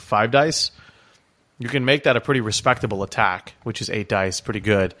that's only 5 dice. You can make that a pretty respectable attack, which is 8 dice, pretty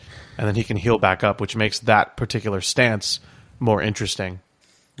good, and then he can heal back up, which makes that particular stance more interesting.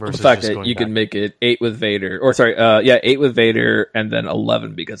 The fact that you can make it 8 with Vader, 8 with Vader, and then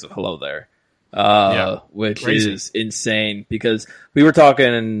 11 because of Hello There, which crazy. Is insane. Because we were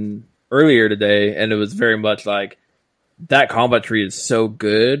talking earlier today, and it was very much like that combat tree is so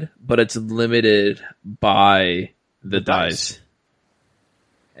good, but it's limited by the dice.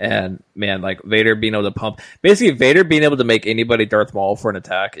 And man, like Vader being able to pump, basically Vader being able to make anybody Darth Maul for an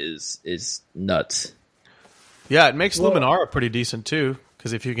attack is nuts. Yeah, it makes Luminara pretty decent too.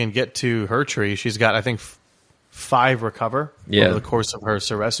 Because if you can get to her tree, she's got, I think, 5 recover over the course of her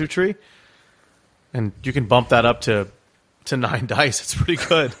Ceresu tree. And you can bump that up to 9 dice. It's pretty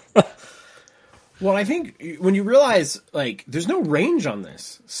good. Well, I think when you realize, like, there's no range on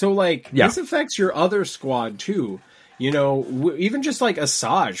this. So, like, this affects your other squad, too. Even just, like,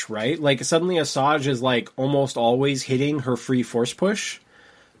 Asajj, right? Like, suddenly Asajj is, like, almost always hitting her free force push.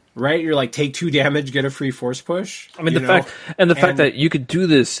 Right, you're like take 2 damage, get a free force push. I mean, the fact that you could do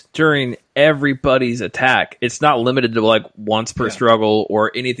this during everybody's attack. It's not limited to like once per struggle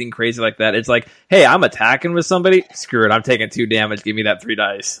or anything crazy like that. It's like, hey, I'm attacking with somebody. Screw it, I'm taking 2 damage. Give me that 3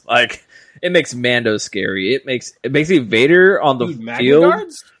 dice. Like it makes Mando scary. It makes Vader on the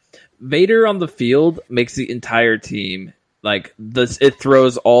field. Vader on the field makes the entire team like this. It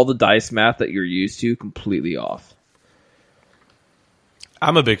throws all the dice math that you're used to completely off.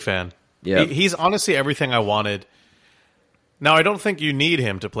 I'm a big fan. Yeah, he's honestly everything I wanted. Now, I don't think you need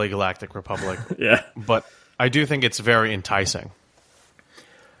him to play Galactic Republic. But I do think it's very enticing.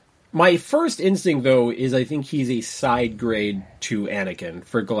 My first instinct, though, is I think he's a side grade to Anakin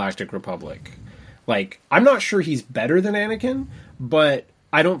for Galactic Republic. Like, I'm not sure he's better than Anakin, but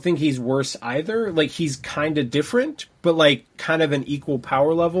I don't think he's worse either. Like, he's kind of different, but, like, kind of an equal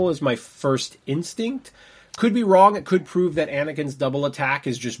power level is my first instinct. Could be wrong. It could prove that Anakin's double attack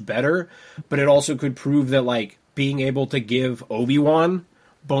is just better, but it also could prove that, like, being able to give Obi-Wan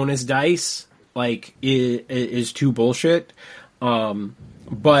bonus dice, like, is too bullshit.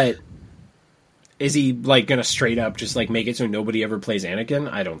 But is he, like, gonna straight up just, like, make it so nobody ever plays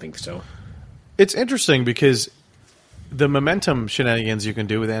Anakin? I don't think so. It's interesting because the momentum shenanigans you can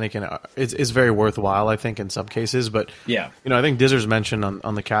do with Anakin is very worthwhile, I think, in some cases. But, I think Dizzer's mentioned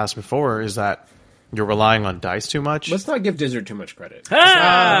on the cast before is that you're relying on dice too much. Let's not give Dizzard too much credit. Calm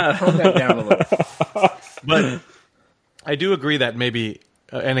that down a little. But I do agree that maybe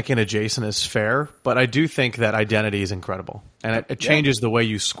Anakin adjacent is fair, but I do think that identity is incredible. And it changes the way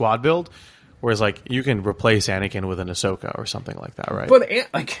you squad build, whereas like you can replace Anakin with an Ahsoka or something like that, right? But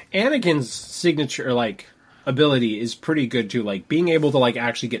like Anakin's signature like ability is pretty good too. Like being able to like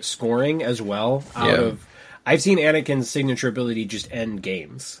actually get scoring as well out of... I've seen Anakin's signature ability just end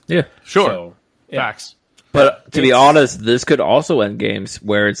games. Yeah, sure. So, facts. But to be honest, this could also end games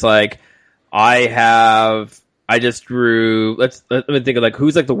where it's like, I just drew, let me think of like,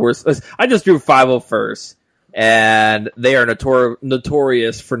 who's like the worst. I just drew 501st, and they are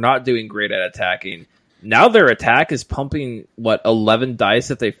notorious for not doing great at attacking. Now their attack is pumping, 11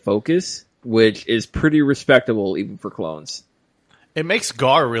 dice if they focus, which is pretty respectable even for clones. It makes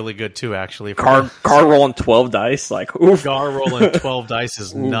Gar really good too, actually. Gar rolling 12 dice, like, oof. Gar rolling 12 dice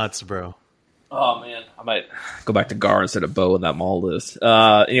is nuts, bro. Oh man, I might go back to Gar instead of Bo in that Maul list.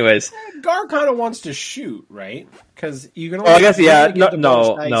 Anyways, Gar kind of wants to shoot, right? Because you can. Only, I guess no.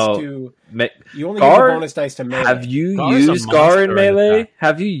 You only get the bonus dice to melee. Have you used Gar in melee?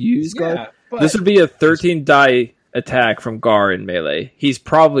 Have you used Gar? This would be a 13 die attack from Gar in melee. He's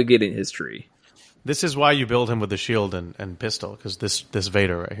probably getting his tree. This is why you build him with the shield and pistol, because this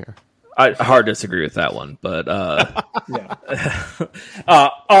Vader right here. I hard disagree with that one, but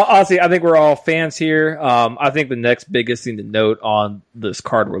honestly, I think we're all fans here. I think the next biggest thing to note on this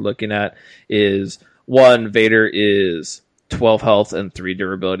card we're looking at is, one, Vader is 12 health and 3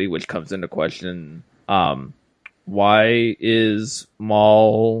 durability, which comes into question. Why is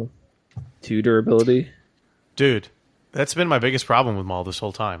Maul 2 durability? Dude, that's been my biggest problem with Maul this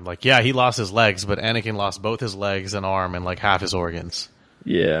whole time. Like, yeah, he lost his legs, but Anakin lost both his legs and arm and like half his organs.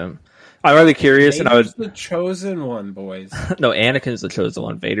 Yeah. I'm really curious. Vader's the chosen one, boys. No, Anakin's the chosen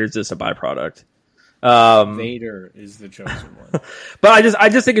one. Vader's just a byproduct. Vader is the chosen one. But I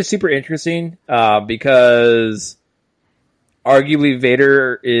just think it's super interesting because arguably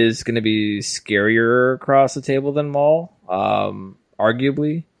Vader is going to be scarier across the table than Maul.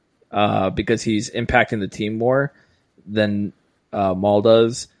 Arguably, because he's impacting the team more than Maul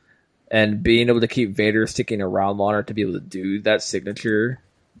does, and being able to keep Vader sticking around longer to be able to do that signature,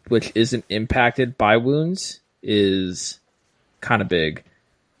 which isn't impacted by wounds, is kind of big.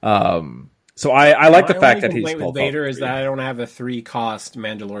 So I like the fact that he's with called Vader is that I don't have a 3-cost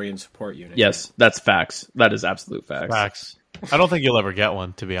Mandalorian support unit. Yes, that's facts. That is absolute facts. Facts. I don't think you'll ever get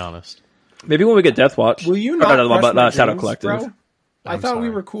one, to be honest. Maybe when we get Death Watch. Will you not crush my Shadow dreams, Collective? bro? I thought we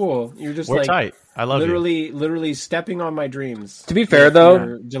were cool. You're just We're tight. I love you. Literally stepping on my dreams. To be fair, though,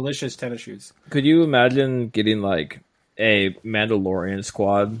 your delicious tennis shoes. could you imagine getting like a Mandalorian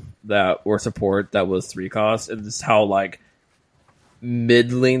squad or support that was 3 costs, and this is how like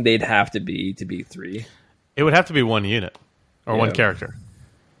middling they'd have to be 3? It would have to be one unit or one character.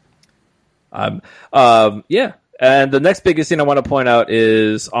 Yeah. And the next biggest thing I want to point out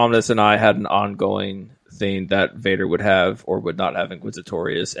is Omnis and I had an ongoing thing that Vader would have or would not have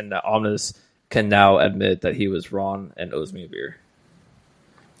Inquisitorius, and that Omnis can now admit that he was wrong and owes me a beer.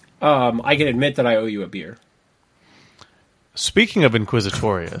 I can admit that I owe you a beer. Speaking of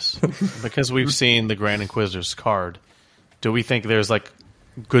Inquisitorius, because we've seen the Grand Inquisitor's card, do we think there's like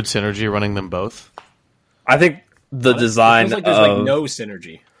good synergy running them both? I think the design It feels like there's like no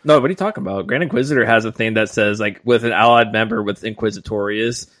synergy. No, what are you talking about? Grand Inquisitor has a thing that says, like, with an allied member with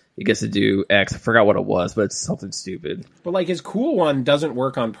Inquisitorius, he gets to do X. I forgot what it was, but it's something stupid. But, like, his cool one doesn't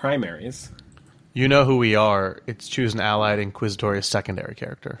work on primaries. You know who we are. It's choose an allied Inquisitorius secondary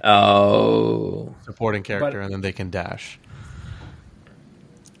character. Oh. Supporting character, and then they can dash.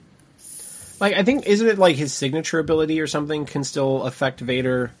 Like, I think, isn't it like his signature ability or something can still affect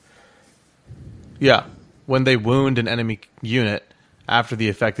Vader? Yeah. When they wound an enemy unit, after the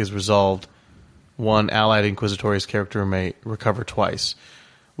effect is resolved, one allied Inquisitorius character may recover twice.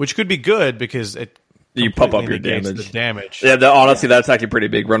 Which could be good because it You pump up your damage. Yeah, honestly, that's actually pretty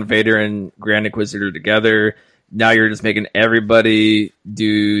big. Run Vader and Grand Inquisitor together. Now you're just making everybody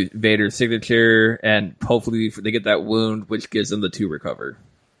do Vader's signature, and hopefully they get that wound, which gives them the 2 recover.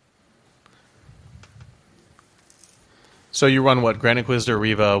 So you run what? Grand Inquisitor,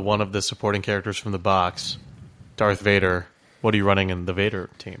 Reva, one of the supporting characters from the box, Darth Vader. What are you running in the Vader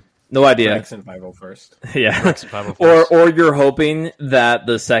team? No idea. Rex and 501st. Yeah. Rex and 501st. Or you're hoping that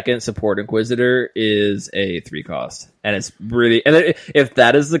the second support Inquisitor is a 3 cost. And it's really... And if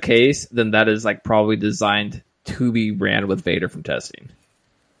that is the case, then that is like probably designed to be ran with Vader from testing.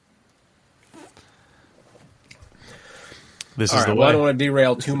 This All is right, the well, way. I don't want to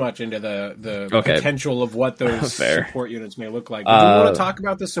derail too much into the potential of what those Fair. support units may look like. Do you want to talk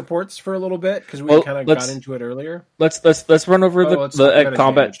about the supports for a little bit? Because we kind of got into it earlier. Let's run over the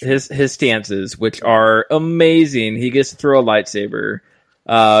combat his stances, which are amazing. He gets to throw a lightsaber.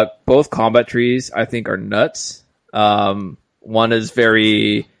 Both combat trees, I think, are nuts. One is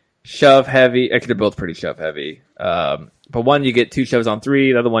very shove heavy. Actually, they're both pretty shove heavy. But one you get 2 shoves on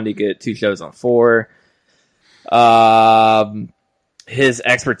 3. The other one you get 2 shoves on 4. His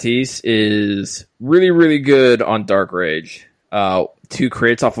expertise is really, really good on Dark Rage. 2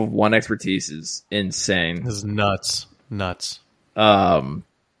 crits off of 1 expertise is insane. This is nuts.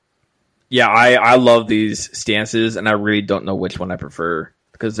 Yeah, I love these stances, and I really don't know which one I prefer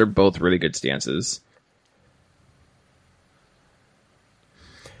because they're both really good stances.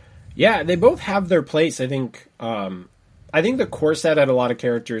 Yeah, they both have their place. I think the core set had a lot of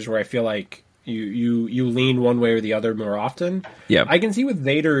characters where I feel like you lean one way or the other more often. Yeah, I can see with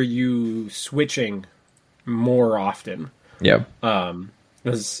Vader you switching more often. Yeah,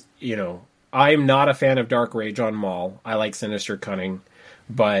 because I'm not a fan of Dark Rage on Maul. I like Sinister Cunning,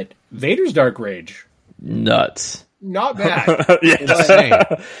 but Vader's Dark Rage nuts. Not bad.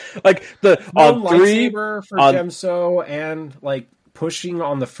 Like the on 3 lightsaber for Gemso and like pushing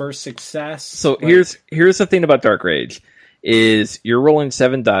on the first success. So here's the thing about Dark Rage is you're rolling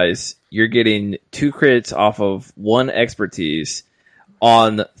 7 dice, you're getting 2 crits off of 1 expertise.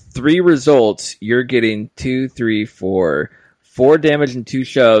 On 3 results, you're getting 2, 3, 4 damage and 2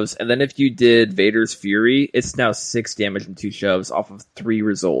 shoves, and then if you did Vader's Fury, it's now 6 damage and 2 shoves off of 3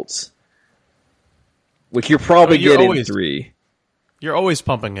 results. Which you're probably getting 3. You're always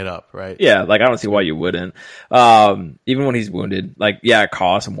pumping it up, right? Yeah, like I don't see why you wouldn't. Even when he's wounded, like yeah, it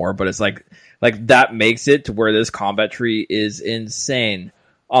costs more, but it's like that makes it to where this combat tree is insane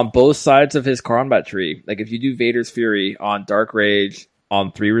on both sides of his combat tree. Like if you do Vader's Fury on Dark Rage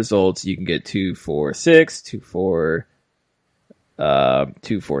on 3 results, you can get 2, 4, 6, 2, 4,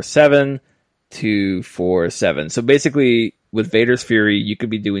 2, 4, 7. 2, 4, 7. So basically, with Vader's Fury, you could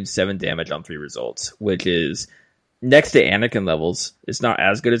be doing 7 damage on 3 results, which is next to Anakin levels. It's not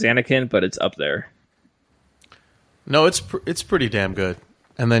as good as Anakin, but it's up there. No, it's pretty damn good.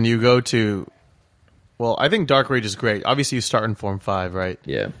 And then you go to, well, I think Dark Rage is great. Obviously, you start in Form 5, right?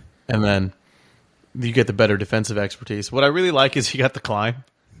 Yeah. And then you get the better defensive expertise. What I really like is you got the climb.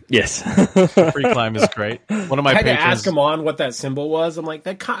 Yes. Free climb is great. One of my I had to patrons ask him on what that symbol was. I'm like,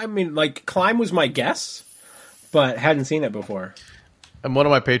 climb was my guess, but hadn't seen it before. And one of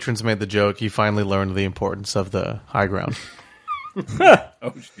my patrons made the joke. He finally learned the importance of the high ground.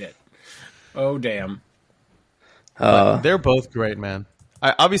 Oh shit! Oh damn! They're both great, man.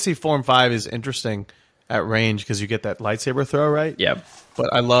 Obviously, Form 5 is interesting at range because you get that lightsaber throw, right? Yeah.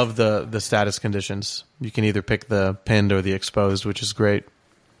 But I love the status conditions. You can either pick the pinned or the exposed, which is great.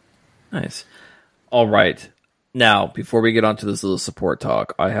 Nice. All right. Now, before we get on to this little support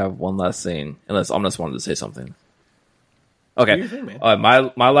talk, I have one last thing. Unless Omnis wanted to say something. Okay. Do your thing,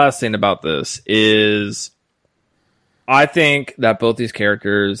 man. My last thing about this is I think that both these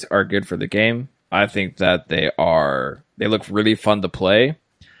characters are good for the game. I think that they look really fun to play.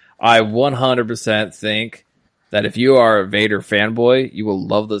 I 100% think that if you are a Vader fanboy, you will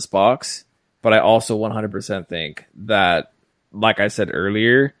love this box. But I also 100% think that, like I said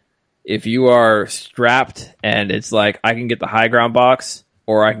earlier, if you are strapped and it's like, I can get the high ground box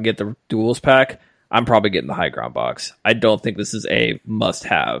or I can get the duels pack, I'm probably getting the high ground box. I don't think this is a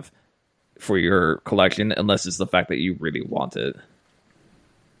must-have for your collection unless it's the fact that you really want it.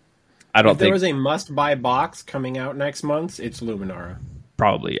 I don't If there think was a must-buy box coming out next month, it's Luminara.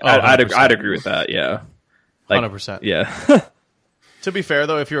 probably. Oh, I'd agree with that. Yeah, 100%. Yeah, To be fair,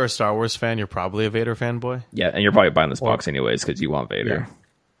 though, if you're a Star Wars fan, you're probably a Vader fanboy. yeah. And you're probably buying this box anyways because you want Vader. Yeah.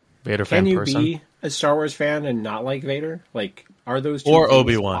 Vader fan Can you person. be a Star Wars fan and not like Vader? Like, are those two Or things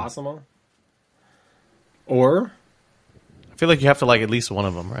Obi-Wan. possible? Or, I feel like you have to like at least one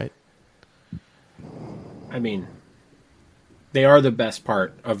of them, right? I mean, they are the best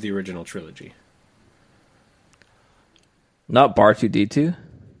part of the original trilogy. Not Bar 2D2.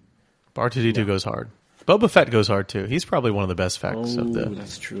 R2-D2 goes hard. Boba Fett goes hard, too. He's probably one of the best facts Oh, of the...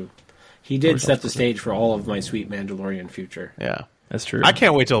 that's true. He did set the stage for all of my sweet Mandalorian future. Yeah. That's true. I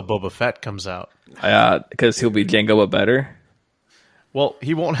can't wait till Boba Fett comes out. Because he'll be Jango but better. Well,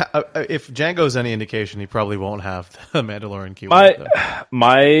 he won't have... if Django's any indication, he probably won't have the Mandalorian keyword.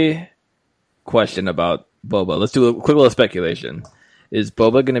 My question about Boba, let's do a quick little speculation. Is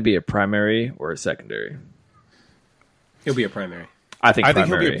Boba going to be a primary or a secondary? He'll be a primary. I think I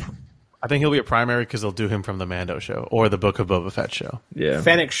primary. think he'll be a primary because they'll do him from the Mando show or the Book of Boba Fett show. Yeah.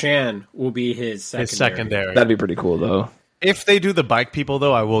 Fennec Shan will be his secondary. His secondary. That'd be pretty cool, though. If they do the bike people,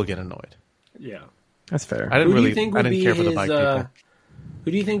 though, I will get annoyed. Yeah. That's fair. I didn't Who do you think would didn't be care for the his, bike people.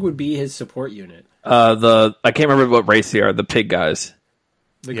 Who do you think would be his support unit? I can't remember what race they are. The pig guys.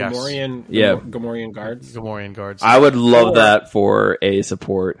 The Yes. Gamorrean, Yeah. Gamorrean guards. Gamorrean guards. I would love Or- that for a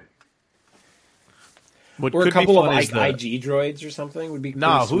support. What Or a could be couple of fun is the- IG droids or something would be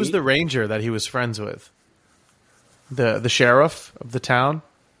Nah, pretty who's sweet. the ranger that he was friends with? The sheriff of the town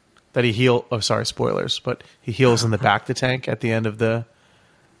that he heal. Oh, sorry, spoilers, but he heals in the back the tank at the end of the.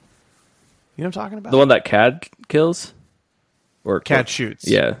 You know what I'm talking about? The one that Cad kills? Or Cat shoots.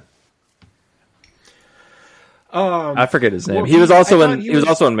 Yeah. I forget his name. well, he was I also thought in he he was was-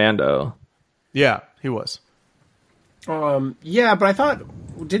 also in Mando. Yeah, he was. Yeah, but I thought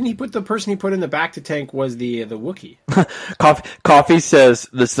didn't he put the person he put in the back to tank was the Wookiee? Coffee says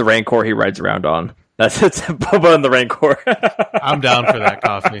this is the Rancor he rides around on. That's it's Boba and the Rancor. I'm down for that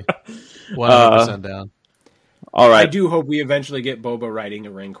coffee. 100% down. All right. I do hope we eventually get Boba riding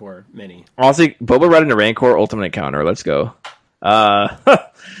a Rancor mini. Honestly, Boba riding a Rancor Ultimate Encounter. Let's go. I'd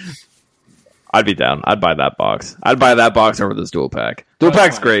be down. I'd buy that box. I'd buy that box over this dual pack. Dual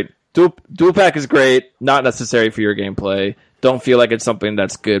pack's fine. great. Dual pack is great. Not necessary for your gameplay. Don't feel like it's something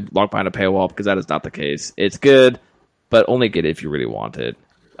that's good locked behind a paywall because that is not the case. It's good, but only get it if you really want it.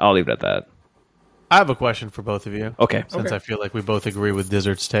 I'll leave it at that. I have a question for both of you. Okay. Since Okay. I feel like we both agree with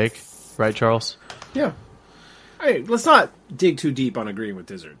Dizzard's take, right, Charles? Yeah. Hey, let's not dig too deep on agreeing with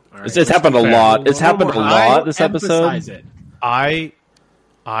Dizzard. All right? It's happened a fair. lot. It's happened a lot this Emphasize episode. it.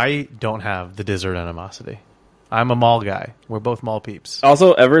 I don't have the Dizzard animosity. I'm a mall guy. We're both mall peeps.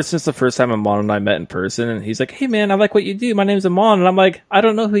 Also, ever since the first time Amon and I met in person, and he's like, "Hey man, I like what you do. My name's Amon," and I'm like, "I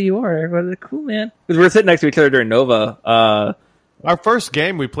don't know who you are, but cool, man." Because we're sitting next to each other during Nova. Our first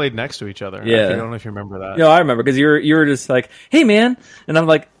game, we played next to each other. Yeah. I don't know if you remember that. I remember because you were just like, "Hey man," and I'm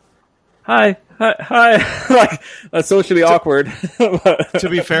like, "Hi." Like that's socially awkward. To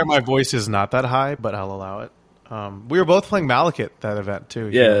be fair, my voice is not that high, but I'll allow it. We were both playing Malekith that event too.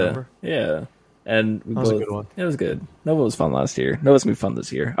 If you Yeah, remember. yeah. And we That was a good one. It was good. Nova was fun last year. Nova's gonna be fun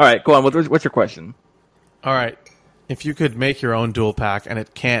this year. All right, go on. What's your question? All right. If you could make your own duel pack and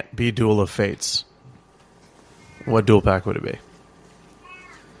it can't be Duel of Fates, what duel pack would it be?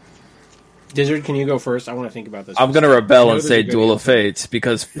 Dizzard, can you go first? I want to think about this. I'm gonna rebel and there's say a good Duel of answer. Fates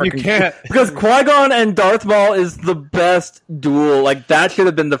because You can't. because Qui-Gon and Darth Maul is the best duel. Like that should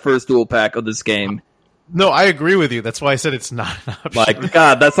have been the first duel pack of this game. No, I agree with you. That's why I said it's not an option. Like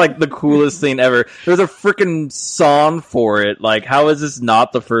God, that's like the coolest thing ever. There's a freaking song for it. Like how is this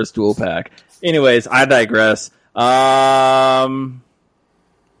not the first duel pack? Anyways, I digress. Han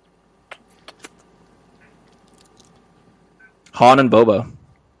and Boba.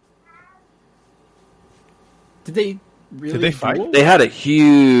 Did they really Did they fight? duel? They had a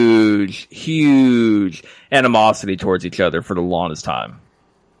huge animosity towards each other for the longest time.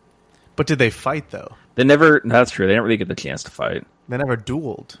 But did they fight, though? They never. That's true. They didn't really get the chance to fight. They never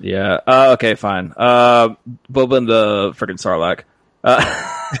dueled. Yeah. Okay. Fine. Boba and the freaking Sarlacc.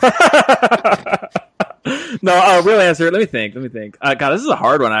 No. Real answer. Let me think. God, this is a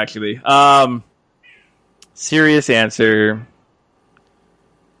hard one actually. Serious answer.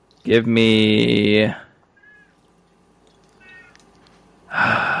 Give me.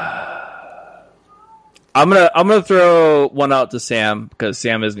 I'm gonna throw one out to Sam because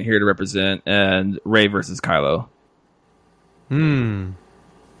Sam isn't here to represent, and Rey versus Kylo.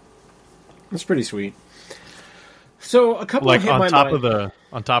 That's pretty sweet. So a couple Like hit my on top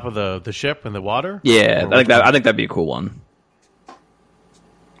mind. of the ship in the water. Yeah, Or I think that'd be a cool one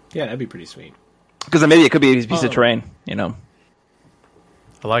Yeah, that'd be pretty sweet. because maybe it could be a piece of terrain. You know,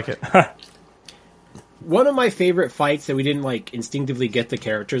 I like it. One of my favorite fights that we didn't like instinctively get the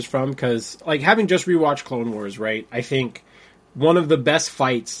characters from, because like having just rewatched Clone Wars, right? I think one of the best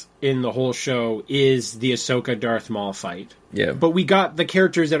fights in the whole show is the Ahsoka Darth Maul fight. yeah. But we got the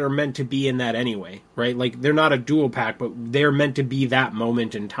characters that are meant to be in that anyway, right? Like they're not a dual pack, but they're meant to be that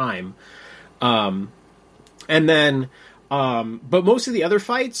moment in time. And then, but most of the other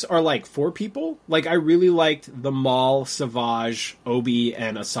fights are like 4 people. Like I really liked the Maul, Savage, Obi,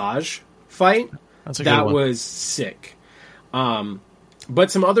 and Asajj fight. That's a good That one. was sick. But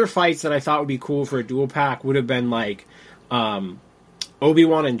some other fights that I thought would be cool for a dual pack would have been like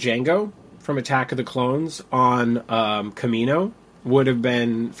Obi-Wan and Jango from Attack of the Clones on Camino would have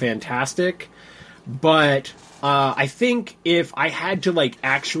been fantastic. But I think if I had to like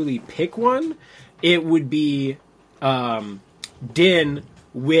actually pick one, it would be Din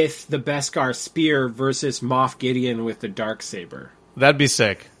with the Beskar spear versus Moff Gideon with the Darksaber. That'd be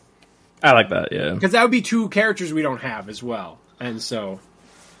sick. I like that. Yeah. Because that would be 2 characters we don't have as well. And so...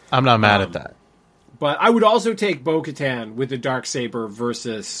 I'm not mad at that. But I would also take Bo-Katan with the Darksaber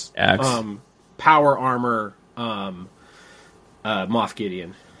versus Axe. Power Armor Moff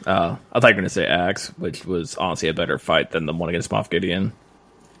Gideon. I thought you were going to say Axe, which was honestly a better fight than the one against Moff Gideon.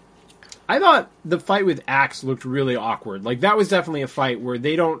 I thought the fight with Axe looked really awkward. Like that was definitely a fight where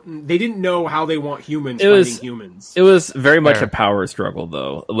they didn't know how they want humans fighting humans. It was very much Fair. a power struggle,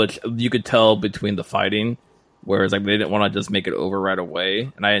 though, which you could tell between the fighting. Whereas, like, they didn't want to just make it over right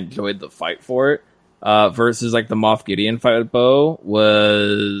away, and I enjoyed the fight for it. Versus, like, the Moff Gideon fight with Bo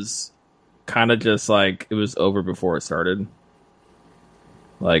was kind of just like it was over before it started.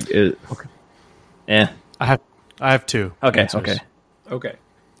 Like it. Okay. I have 2. Okay. answers. Okay. Okay.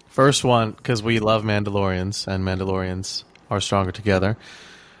 First one, because we love Mandalorians, and Mandalorians are stronger together.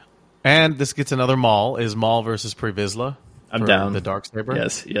 And this gets another Maul. Is Maul versus Pre Vizsla? I'm down. The Darksaber.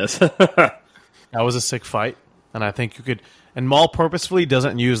 Yes. That was a sick fight, and I think you could. And Maul purposefully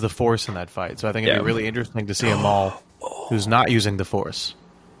doesn't use the Force in that fight, so I think it'd be Yeah. really interesting to see a Maul who's not using the Force.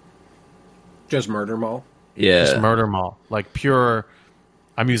 Just murder Maul. Yeah. Just murder Maul, like pure.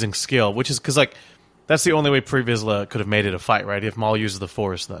 I'm using skill, which is because like that's the only way Pre Vizsla could have made it a fight, right? If Maul uses the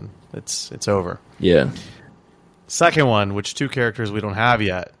Force, then it's over. Yeah. Second one, which 2 characters we don't have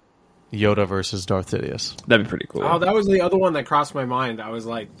yet, Yoda versus Darth Sidious. That'd be pretty cool. Oh, that was the other one that crossed my mind. I was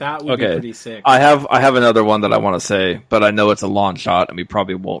like, that would be Okay. pretty sick. I have another one that I want to say, but I know it's a long shot, and we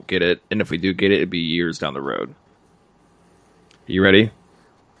probably won't get it. And if we do get it, it'd be years down the road. You ready?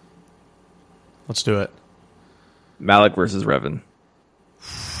 Let's do it. Malik versus Revan.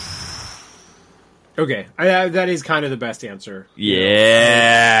 Okay, that is kind of the best answer.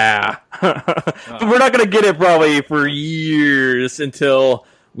 Yeah. But we're not going to get it probably for years until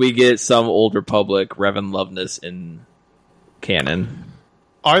we get some Old Republic Revan loveness in canon.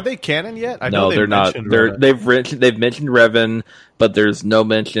 Are they canon yet? I know No, they've they're not. mentioned Revan. They've mentioned Revan, but there's no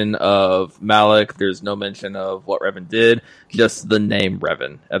mention of Malik. There's no mention of what Revan did. Just the name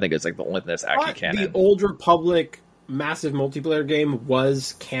Revan. I think it's like the only thing that's actually But canon. the Old Republic massive multiplayer game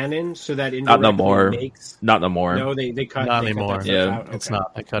was canon, so that Not no more. makes... Not no more. No, they cut, Not they anymore. cut that stuff out. It's Okay.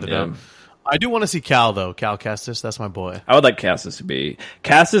 not. They cut it Yeah. out. I do want to see Cal though. Cal Kestis, that's my boy. I would like Cassis to be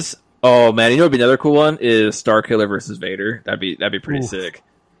Cassis. Oh man, you know what'd be another cool one is Starkiller versus Vader. That'd be pretty sick.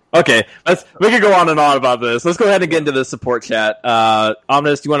 Okay, we could go on and on about this. Let's go ahead and get into the support chat.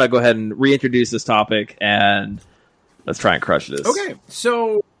 Omnis, do you want to go ahead and reintroduce this topic and let's try and crush this? Okay,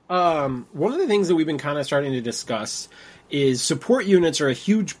 so one of the things that we've been kind of starting to discuss is support units are a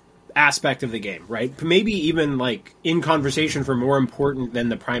huge aspect of the game, right? Maybe even like in conversation for more important than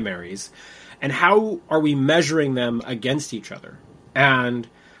the primaries. And how are we measuring them against each other? And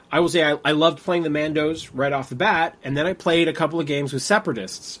I will say I loved playing the Mandos right off the bat, and then I played a couple of games with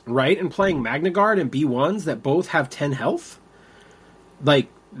Separatists, right? And playing Magna Guard and B1s that both have 10 health. Like,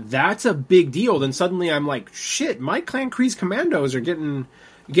 that's a big deal. Then suddenly I'm like, shit, my Clan Kreese Commandos are getting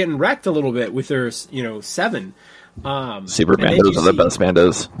wrecked a little bit with their, 7. Super Mandos are the best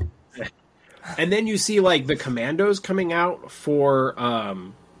Mandos. And then you see, like, the Commandos coming out for,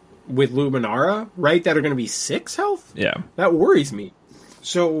 with Luminara, right? That are going to be 6 health? Yeah. That worries me.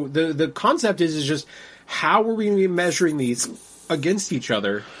 So the concept is just how are we going to be measuring these against each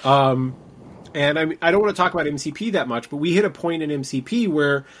other? And I don't want to talk about MCP that much, but we hit a point in MCP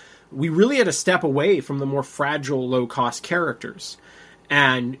where we really had to step away from the more fragile, low-cost characters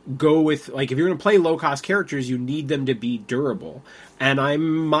and go with, like, if you're going to play low-cost characters, you need them to be durable. And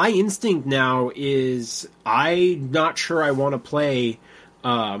my instinct now is I'm not sure I want to play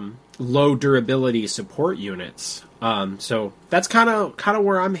low durability support units. So that's kind of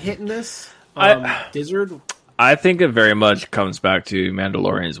where I'm hitting this. Dizzard. I think it very much comes back to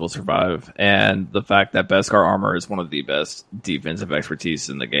Mandalorians will survive, and the fact that Beskar armor is one of the best defensive expertise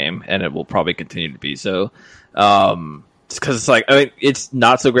in the game, and it will probably continue to be so. Because it's like, I mean, it's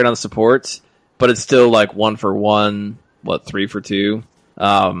not so great on the supports, but it's still like 1 for 1, 3 for 2.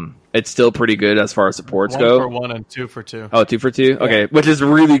 It's still pretty good as far as supports go. 1 for 1 and 2 for 2. Oh, 2 for 2? Okay, which is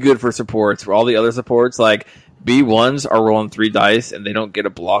really good for supports. For all the other supports, like B1s are rolling 3 dice and they don't get a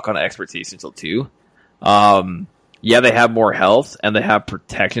block on expertise until 2. Yeah, they have more health and they have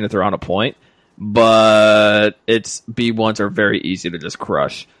protection if they're on a point, but B1s are very easy to just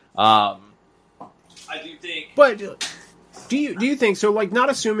crush. I do think, but do you think so? Like, not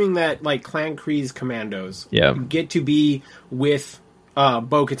assuming that like Clan Kreese Commandos get to be with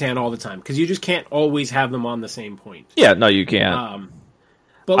Bo-Katan all the time, because you just can't always have them on the same point. Yeah, no, you can't.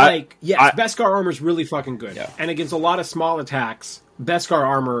 But Beskar armor is really fucking good, and against a lot of small attacks, Beskar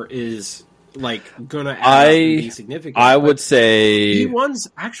armor is like gonna add up and be significant. I would say B1s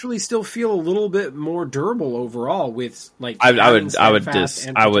actually still feel a little bit more durable overall. With like, I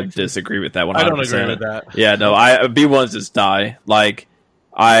would disagree with that 100%. I don't agree with that. Yeah, no, B1s just die. Like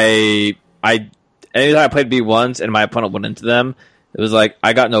anytime I played B1s and my opponent went into them, it was like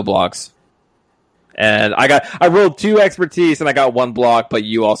I got no blocks. And I rolled 2 expertise and I got 1 block, but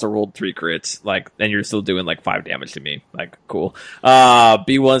you also rolled 3 crits. Like, and you're still doing like 5 damage to me. Like, cool.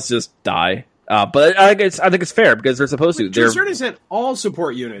 B1s just die. But I think it's fair because they're supposed to. To a certain extent, all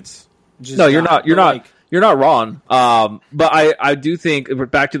support units. You're not wrong. But I do think,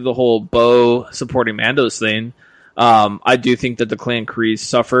 back to the whole Bo supporting Mandos thing, I do think that the Clan Kreese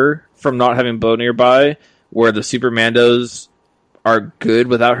suffer from not having Bo nearby, where the Super Mandos are good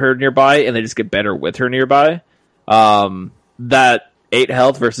without her nearby, and they just get better with her nearby. That 8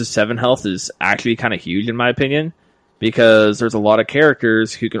 health versus 7 health is actually kind of huge in my opinion, because there's a lot of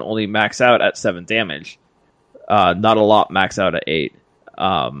characters who can only max out at 7 damage. Not a lot max out at 8.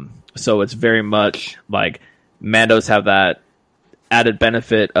 So it's very much like Mandos have that added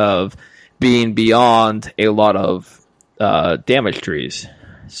benefit of being beyond a lot of damage trees.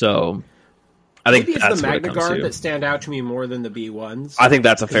 So I think maybe it's that's the what it Magna comes Guard to. that stand out to me more than the B1s. I think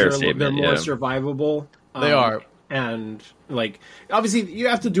that's a fair statement. They're more survivable. They are. And, like, obviously you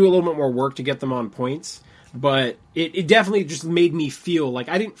have to do a little bit more work to get them on points, but it definitely just made me feel like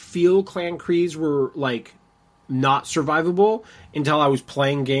I didn't feel Clan Kreese were, like, not survivable until I was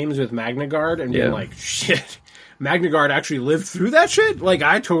playing games with Magna Guard and being like, shit, Magna Guard actually lived through that shit? Like,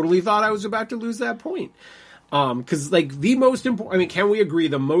 I totally thought I was about to lose that point. Because, like, the most important... I mean, can we agree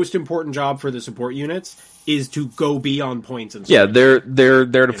the most important job for the support units is to go beyond points and stuff? Yeah, they're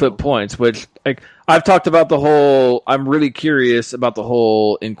there to flip points, which, like, I've talked about the whole... I'm really curious about the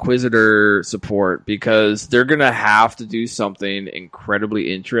whole Inquisitor support, because they're going to have to do something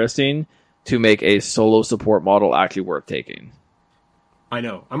incredibly interesting to make a solo support model actually worth taking. I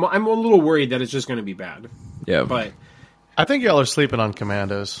know. I'm a little worried that it's just going to be bad. Yeah. But I think y'all are sleeping on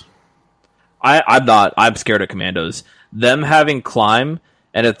Commandos. I'm not. I'm scared of Commandos. Them having climb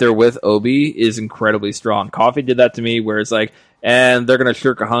and if they're with Obi, is incredibly strong. Coffee did that to me, where it's like, and they're going to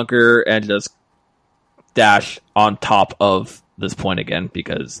shirk a hunker and just dash on top of this point again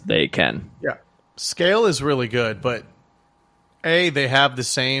because they can. Yeah. Scale is really good, but they have the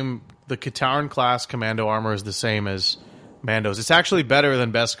Katarn class commando armor is the same as Mando's. It's actually better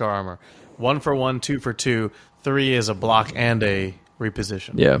than Beskar armor. 1 for 1, 2 for 2, 3 is a block and a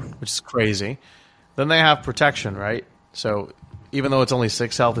reposition. Yeah. Which is crazy. Then they have protection, right? So even though it's only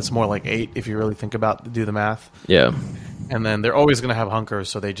 6 health, it's more like 8 if you really do the math. Yeah. And then they're always going to have hunkers,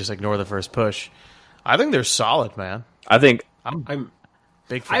 so they just ignore the first push. I think they're solid, man. I'm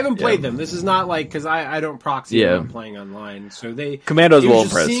big fan. I haven't played them. This is not like, because I don't proxy when I'm playing online. So Commandos will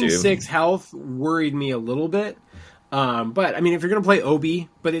impress seeing you. 6 health worried me a little bit. But I mean, if you're going to play Obi,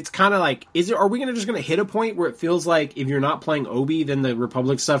 but it's kind of like, are we just going to hit a point where it feels like if you're not playing Obi, then the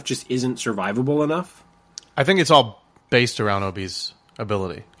Republic stuff just isn't survivable enough? I think it's all based around Obi's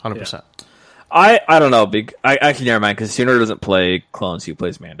ability, 100%. Yeah. I don't know. I actually never mind because Sooner doesn't play clones; he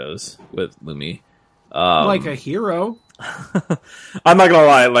plays Mandos with Lumi. Like a hero. I'm not gonna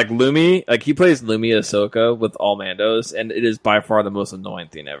lie. Like Lumi, like he plays Lumi Ahsoka with all Mandos, and it is by far the most annoying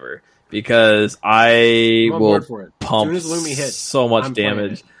thing ever because I will pump so much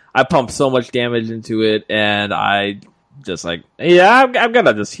damage. I pump so much damage into it, and I just like, I'm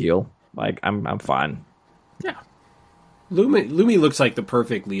gonna just heal. Like I'm fine. Yeah, Lumi looks like the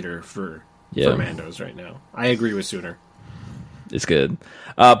perfect leader for Mandos right now. I agree with Sooner. It's good.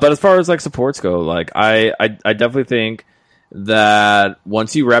 But as far as like supports go, like I definitely think that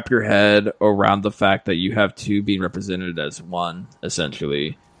once you wrap your head around the fact that you have 2 being represented as 1,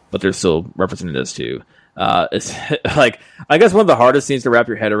 essentially, but they're still represented as 2, it's like, I guess one of the hardest things to wrap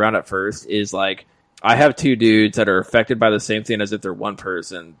your head around at first is like, I have 2 dudes that are affected by the same thing as if they're 1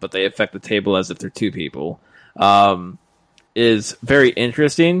 person, but they affect the table as if they're 2 people. Is very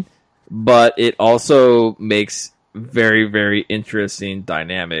interesting, but it also makes very, very interesting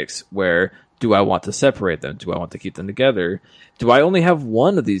dynamics where do I want to separate them? Do I want to keep them together? Do I only have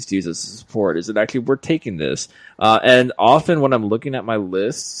one of these dudes as a support? Is it actually worth taking this? And often when I'm looking at my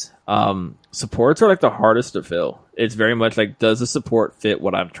lists, supports are like the hardest to fill. It's very much like, does the support fit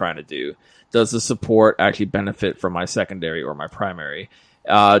what I'm trying to do? Does the support actually benefit from my secondary or my primary?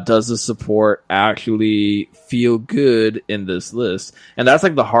 Does the support actually feel good in this list? And that's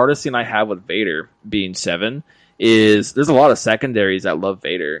like the hardest thing I have with Vader being 7 is there's a lot of secondaries that love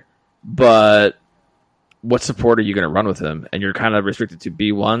Vader, but what support are you going to run with him? And you're kind of restricted to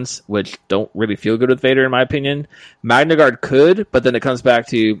B1s, which don't really feel good with Vader, in my opinion. Magna Guard could, but then it comes back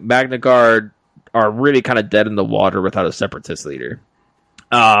to Magna Guard are really kind of dead in the water without a separatist leader.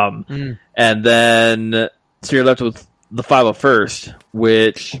 And then so you're left with the 501st,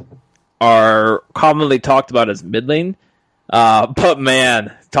 which are commonly talked about as mid lane. But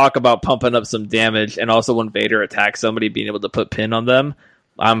man, talk about pumping up some damage, and also when Vader attacks somebody, being able to put pin on them.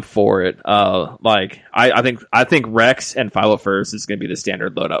 I'm for it. I think Rex and 501st is going to be the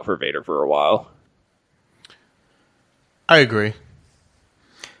standard loadout for Vader for a while. I agree.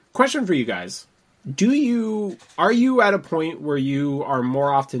 Question for you guys. Are you at a point where you are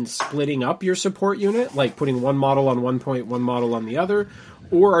more often splitting up your support unit, like putting one model on one point, one model on the other,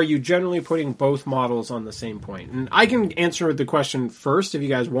 or are you generally putting both models on the same point? And I can answer the question first if you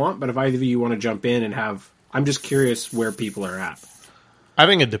guys want, but if either of you want to jump in and I'm just curious where people are at. I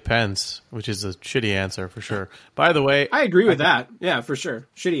think it depends, which is a shitty answer for sure. By the way, I agree with that. Yeah, for sure.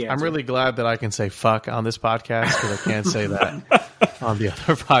 Shitty answer. I'm really glad that I can say fuck on this podcast because I can't say that on the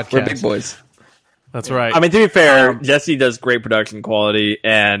other podcast. We're big boys. That's right. I mean, to be fair, Jesse does great production quality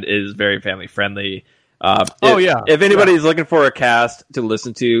and is very family friendly. If anybody's looking for a cast to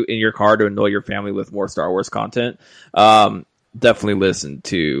listen to in your car to annoy your family with more Star Wars content, definitely listen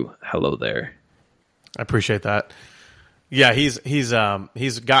to Hello There. I appreciate that. Yeah, he's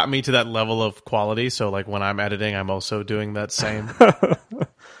got me to that level of quality. So like when I'm editing, I'm also doing that same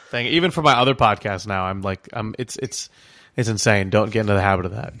thing. Even for my other podcast now, it's insane. Don't get into the habit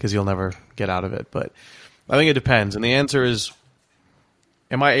of that because you'll never get out of it. But I think it depends. And the answer is,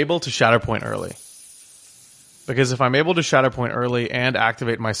 am I able to Shatterpoint early? Because if I'm able to Shatterpoint early and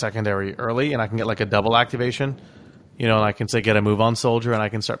activate my secondary early, and I can get like a double activation, and I can say get a move on soldier, and I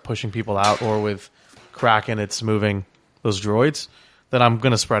can start pushing people out, or with Kraken, it's moving those droids, then I'm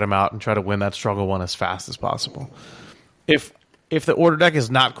going to spread them out and try to win that struggle one as fast as possible. If the order deck is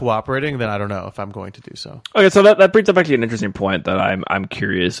not cooperating, then I don't know if I'm going to do so. Okay, so that brings up actually an interesting point that I'm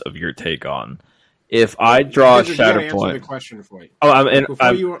curious of your take on. If I draw a Shatterpoint, the question for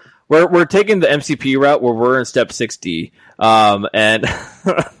you. we're taking the MCP route where we're in step 6D. And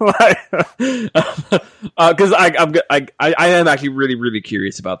because I am actually really, really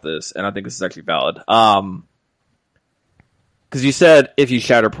curious about this, and I think this is actually valid. Because you said if you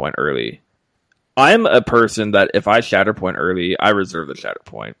Shatterpoint early, I'm a person that if I Shatterpoint early, I reserve the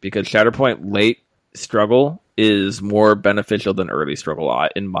Shatterpoint because Shatterpoint late struggle is more beneficial than early struggle,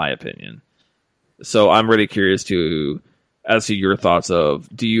 in my opinion. So I'm really curious as to your thoughts of,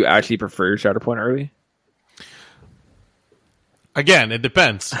 do you actually prefer your Shatterpoint early? Again, it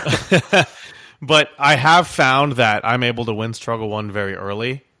depends. But I have found that I'm able to win Struggle 1 very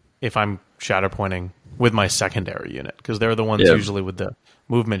early if I'm Shatterpointing with my secondary unit, because they're the ones usually with the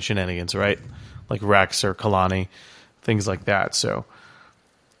movement shenanigans, right? Like Rex or Kalani, things like that. So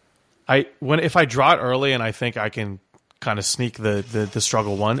if I draw it early and I think I can kind of sneak the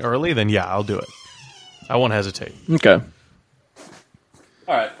Struggle 1 early, then yeah, I'll do it. I won't hesitate. Okay.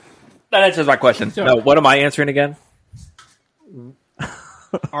 All right. That answers my question. So, now, what am I answering again?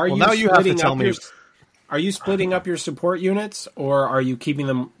 Are you splitting up your support units, or are you keeping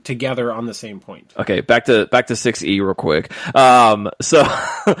them together on the same point? Okay, back to 6E real quick. So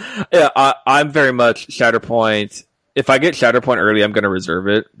yeah, I'm very much Shatterpoint. If I get Shatterpoint early, I'm going to reserve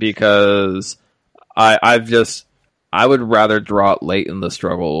it because I would rather draw it late in the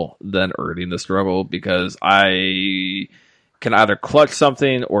struggle than early in the struggle because I can either clutch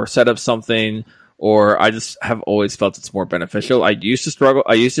something or set up something. Or I just have always felt it's more beneficial. I used to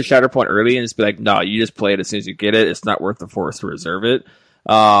Shatterpoint early and just be like, no, you just play it as soon as you get it. It's not worth the force to reserve it.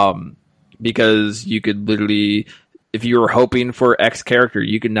 Because you could literally, if you were hoping for X character,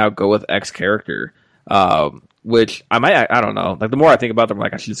 you can now go with X character. Which I don't know. Like the more I think about them,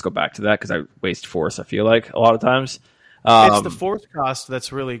 like I should just go back to that because I waste force, I feel like, a lot of times. It's the force cost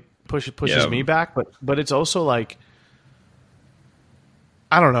that's really pushes me back, but it's also like,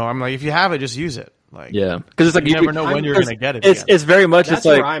 I don't know. I'm like, if you have it, just use it. Like, yeah, because it's like you never know when you're going to get it. It's very much. That's it's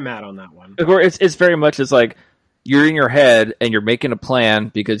like where I'm at on that one. It's very much. It's like you're in your head and you're making a plan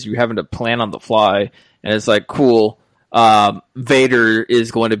because you're having to plan on the fly, and it's like cool. Vader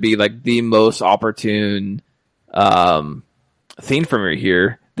is going to be like the most opportune theme from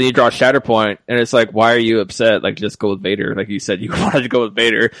here. Then you draw Shatterpoint, and it's like, why are you upset? Like, just go with Vader. Like you said, you wanted to go with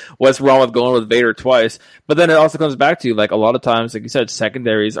Vader. What's wrong with going with Vader twice? But then it also comes back to, like, a lot of times, like you said,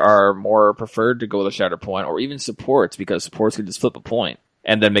 secondaries are more preferred to go with a Shatterpoint, or even supports, because supports can just flip a point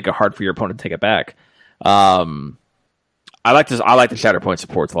and then make it hard for your opponent to take it back. I like the Shatterpoint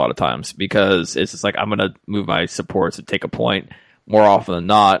supports a lot of times because it's just like, I'm going to move my supports to take a point more often than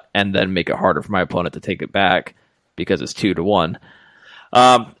not, and then make it harder for my opponent to take it back because it's 2-1.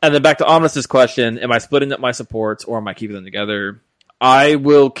 And then back to Omnis's question, am I splitting up my supports or am I keeping them together? I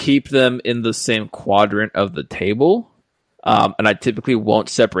will keep them in the same quadrant of the table, and I typically won't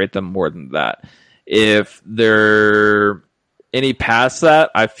separate them more than that. If they're any past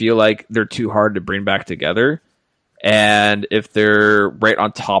that, I feel like they're too hard to bring back together. And if they're right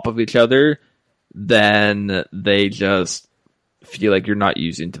on top of each other, then they just feel like you're not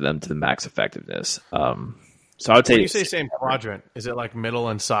using them to the max effectiveness. So I would say, when you say same quadrant, is it like middle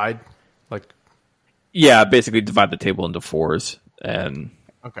and side? Like, yeah, basically divide the table into 4s, and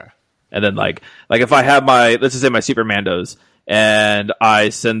okay, and then like if I have let's just say my Super Mandos, and I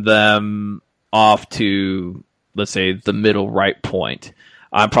send them off to, let's say, the middle right point,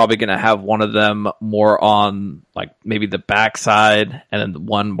 I'm probably going to have one of them more on like maybe the back side, and then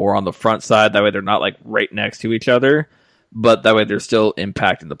one more on the front side. That way they're not like right next to each other, but that way they're still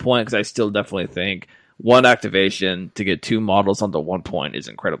impacting the point, because I still definitely think one activation to get 2 models onto 1 point is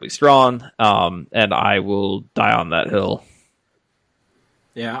incredibly strong, and I will die on that hill.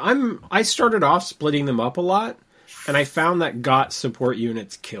 Yeah, I started off splitting them up a lot, and I found that got support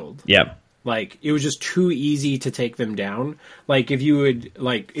units killed. Yeah. Like, it was just too easy to take them down. Like, if you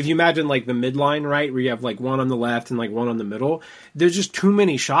imagine, like, the midline, right, where you have, like, one on the left and, like, one on the middle, there's just too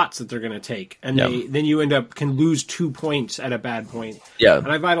many shots that they're going to take. And then you can lose 2 points at a bad point. Yeah.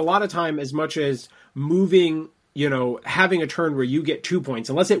 And I find a lot of time, as much as moving, having a turn where you get 2 points,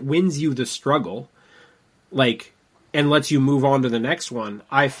 unless it wins you the struggle, like, and lets you move on to the next one,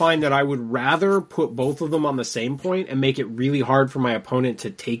 I find that I would rather put both of them on the same point and make it really hard for my opponent to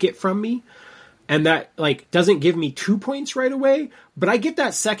take it from me. And that, like, doesn't give me 2 points right away, but I get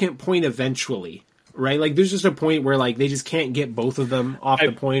that second point eventually, right? Like, there's just a point where, like, they just can't get both of them off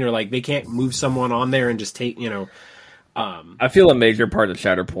the point, or, like, they can't move someone on there and just take, I feel a major part of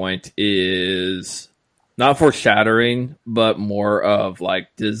Shatterpoint is not foreshattering, but more of like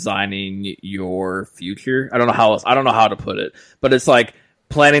designing your future. I don't know how to put it, but it's like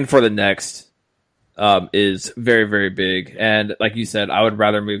planning for the next is very, very big. And like you said, I would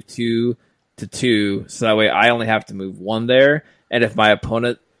rather move 2 to 2, so that way I only have to move 1 there. And if my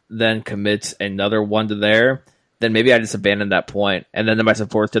opponent then commits another 1 to there, then maybe I just abandon that point. And then my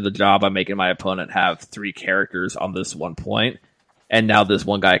supports did the job by making my opponent have 3 characters on this 1 point. And now this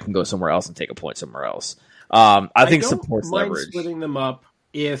one guy can go somewhere else and take a point somewhere else. I think supports leverage. Splitting them up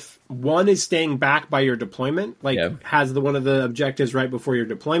if one is staying back by your deployment, has one of the objectives right before your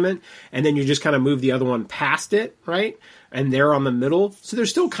deployment, and then you just kind of move the other one past it, right? And they're on the middle, so they're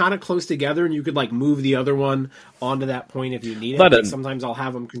still kind of close together, and you could move the other one onto that point if you need it. Sometimes I'll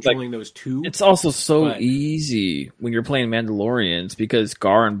have them controlling those 2. It's also easy when you're playing Mandalorians because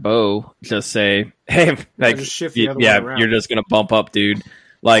Gar and Bo just say, "Hey, just shift the other one around. You're just gonna bump up, dude."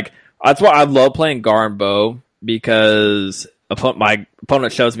 That's why I love playing Gar and Bo because my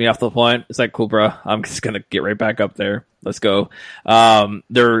opponent shoves me off the point. It's like, cool, bro. I'm just gonna get right back up there. Let's go.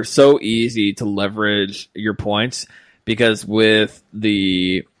 They're so easy to leverage your points because with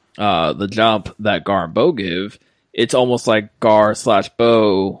the jump that Gar and Bo give, it's almost like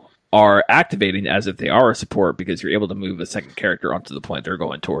Gar/Bo are activating as if they are a support because you're able to move a second character onto the point they're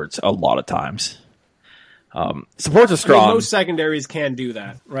going towards a lot of times. Supports are strong. Most secondaries can do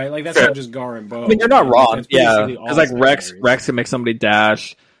that, right? That's not just Gar and Bo. You're not wrong. Yeah, because Rex can make somebody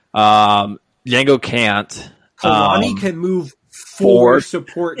dash. Django can't. Kalani can move 4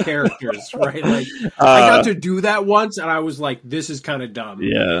 support characters, right? I got to do that once, and I was like, "This is kind of dumb."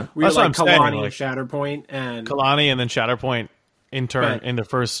 Yeah, we were Kalani and Shatterpoint, and Kalani and then Shatterpoint. In the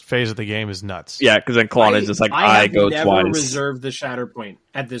first phase of the game is nuts. Yeah, because then Kalani is just I go twice. I never reserved the Shatterpoint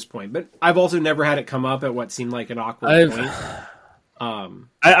at this point, but I've also never had it come up at what seemed like an awkward point.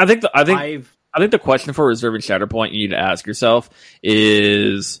 I think the question for reserving Shatterpoint you need to ask yourself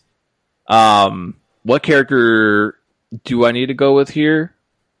is, what character do I need to go with here,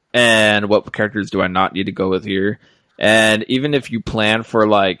 and what characters do I not need to go with here? And even if you plan for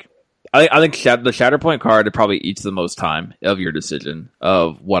I think the Shatterpoint card, it probably eats the most time of your decision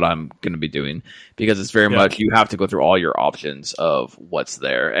of what I'm going to be doing because it's very much you have to go through all your options of what's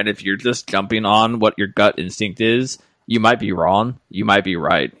there. And if you're just jumping on what your gut instinct is, you might be wrong. You might be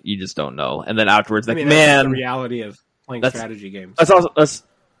right. You just don't know. And then afterwards, that's the reality of playing strategy games.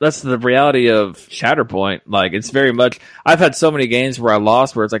 That's the reality of Shatterpoint. It's very much. I've had so many games where I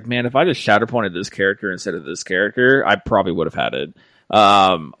lost where it's like, man, if I just Shatterpointed this character instead of this character, I probably would have had it.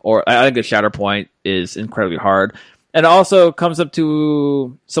 Or I think the Shatterpoint is incredibly hard. And it also comes up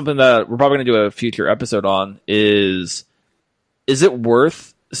to something that we're probably going to do a future episode on is it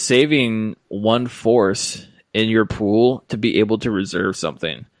worth saving 1 force in your pool to be able to reserve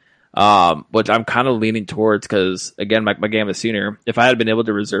something? Which I'm kind of leaning towards because, again, my game is senior. If I had been able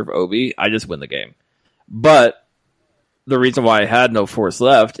to reserve Obi, I just win the game. But the reason why I had no force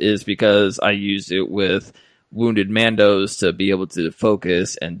left is because I used it with wounded Mandos to be able to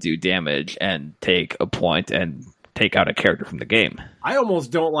focus and do damage and take a point and take out a character from the game. I almost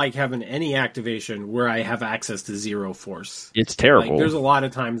don't like having any activation where I have access to 0 force. It's terrible. There's a lot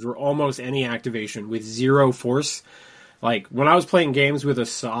of times where almost any activation with 0 force, when I was playing games with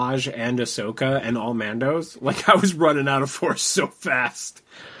Asajj and Ahsoka and all Mandos, I was running out of force so fast.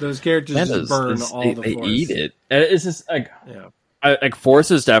 Those characters just burn the force. They eat it. It's just force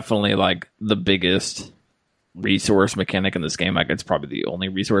is definitely the biggest resource mechanic in this game. It's probably the only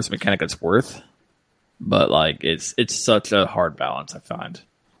resource mechanic that's worth, but it's such a hard balance.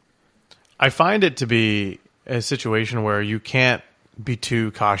 I find it to be a situation where you can't be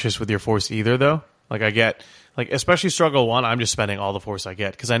too cautious with your force either, though. I get especially struggle 1, I'm just spending all the force I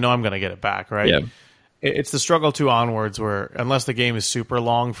get because I know I'm going to get it back, right? Yeah. It's the struggle 2 onwards where unless the game is super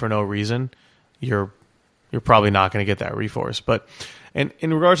long for no reason, you're probably not going to get that reforce. But and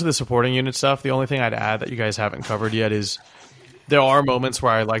in regards to the supporting unit stuff, the only thing I'd add that you guys haven't covered yet is there are moments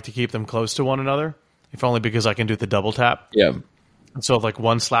where I like to keep them close to one another, if only because I can do the double tap. Yeah. And so if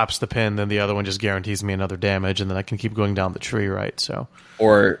one slaps the pin, then the other one just guarantees me another damage, and then I can keep going down the tree, right? So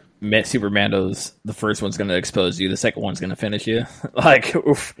or Super Mandos, the first one's going to expose you, the second one's going to finish you.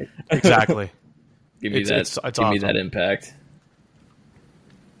 Oof. Exactly. Give me that impact.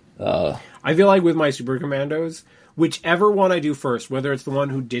 I feel like with my Super Commandos, whichever one I do first, whether it's the one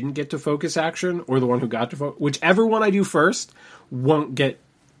who didn't get to focus action or the one who got to focus, whichever one I do first won't get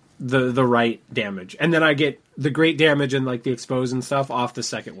the right damage. And then I get the great damage and the expose and stuff off the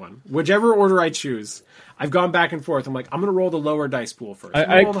second one. Whichever order I choose. I've gone back and forth. I'm I'm going to roll the lower dice pool first.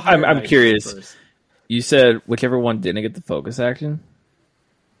 I'm curious. You said whichever one didn't get the focus action?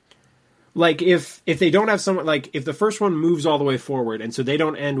 If they don't have someone, if the first one moves all the way forward, and so they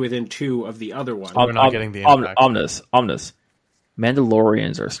don't end within 2 of the other one. We're not getting the impact. Omnis.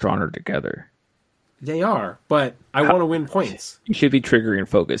 Mandalorians are stronger together. They are, but I want to win points. You should be triggering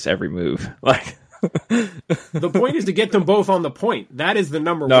focus every move. Like the point is to get them both on the point. That is the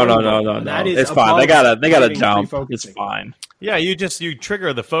number no, one. No. That is it's fine. They gotta jump. refocusing. It's fine. Yeah, you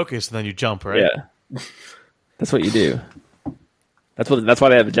trigger the focus and then you jump, right? Yeah, that's what you do. That's why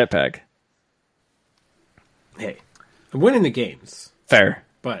they have a jetpack. Hey, I'm winning the games. Fair.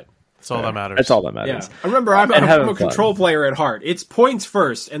 But that's all that matters. That's all that matters. Yeah. I remember, I'm a control player at heart. It's points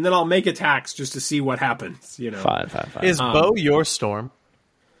first, and then I'll make attacks just to see what happens. Fine. Is Bo your Storm?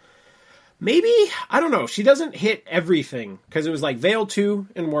 Maybe, I don't know. She doesn't hit everything because it was like Veil 2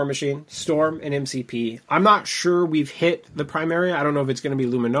 and War Machine, Storm and MCP. I'm not sure we've hit the primary. I don't know if it's going to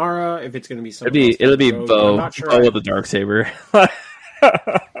be Luminara, if it's going to be something. It'll be Bo. Bo with the Darksaber.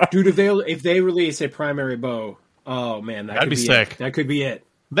 Dude, if they release a primary Bo, oh man, that'd be sick. That could be it.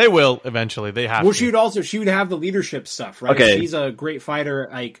 They will eventually. They have. Well, she would have the leadership stuff, right? Okay. She's a great fighter.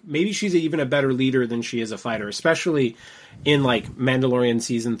 Like maybe she's even a better leader than she is a fighter, especially in like Mandalorian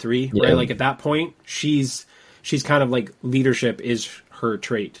season 3, right? Like at that point, she's kind of like leadership is her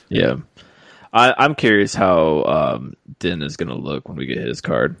trait. Yeah, I'm curious how Din is going to look when we get his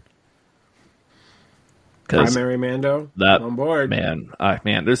card. Primary Mando, on board, man.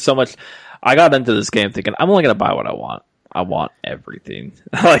 There's so much. I got into this game thinking I'm only going to buy what I want. I want everything.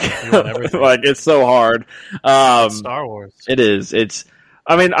 Like it's so hard. Star Wars. It is.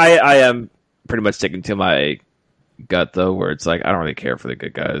 I am pretty much sticking to my gut though, where it's like I don't really care for the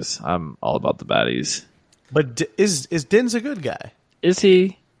good guys. I'm all about the baddies. But is Din's a good guy? Is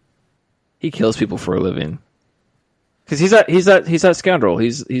he? He kills people for a living. Because he's that scoundrel.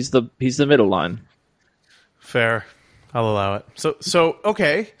 He's the middle line. Fair. I'll allow it. So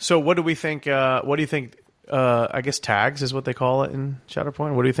okay. So what do we think? What do you think? I guess tags is what they call it in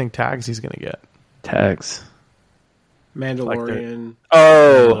Shatterpoint. What do you think tags he's going to get? Tags. Mandalorian.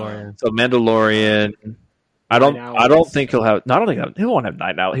 So Mandalorian. I don't think he'll have. Not only he won't have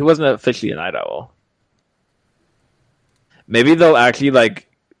Night Owl. He wasn't officially a Night Owl. Maybe they'll actually like.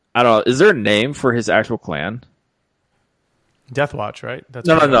 I don't know. Is there a name for his actual clan? Death Watch, right? That's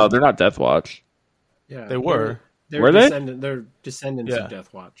no. They're not Death Watch. Yeah, they were. They're descendants of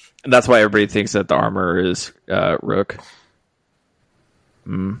Death Watch. And that's why everybody thinks that the armor is Rook.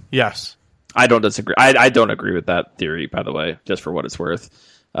 Yes. I don't disagree. I don't agree with that theory, by the way, just for what it's worth.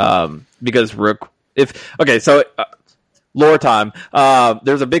 Because Rook... lore time.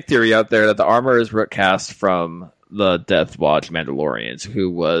 There's a big theory out there that the armor is Rook cast from the Death Watch Mandalorians, who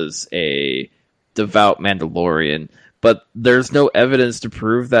was a devout Mandalorian. But there's no evidence to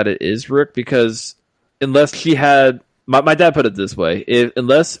prove that it is Rook, because... unless she had, my dad put it this way: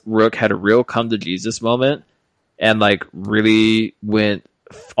 unless Rook had a real come to Jesus moment and like really went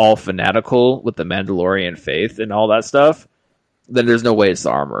all fanatical with the Mandalorian faith and all that stuff, then there's no way it's the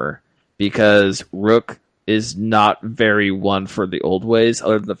armor, because Rook is not very one for the old ways,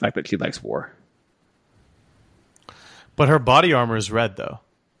 other than the fact that she likes war. But her body armor is red, though.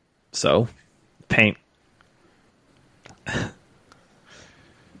 So, paint.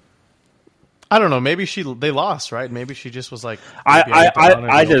 I don't know. Maybe they lost, right? Maybe she just was like. I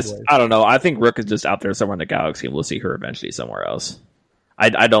don't know. I think Rook is just out there somewhere in the galaxy, and we'll see her eventually somewhere else.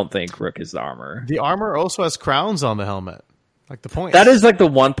 I don't think Rook is the armor. The armor also has crowns on the helmet, like the points. That is like the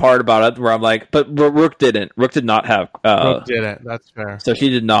one part about it where I'm like, but Rook didn't. Rook did not have. Rook didn't. That's fair. So she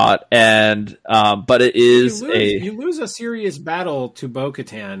did not, and but it is you lose a serious battle to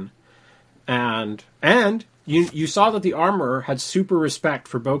Bo-Katan, and you saw that the armor had super respect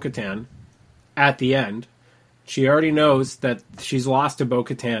for Bo-Katan. At the end, she already knows that she's lost to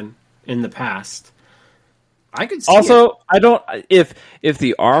Bo-Katan in the past. I could see also, I don't. If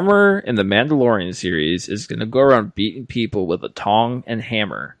the armor in the Mandalorian series is going to go around beating people with a tong and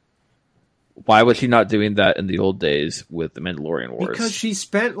hammer, why was she not doing that in the old days with the Mandalorian Wars? Because she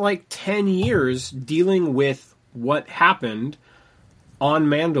spent like 10 years dealing with what happened on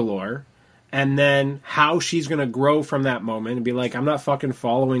Mandalore. And then how she's going to grow from that moment and be like, I'm not fucking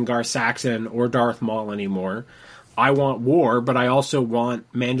following Gar Saxon or Darth Maul anymore. I want war, but I also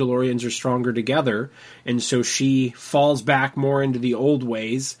want Mandalorians are stronger together. And so she falls back more into the old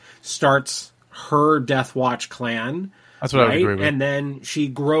ways, starts her Death Watch clan. That's what I would agree with. And then she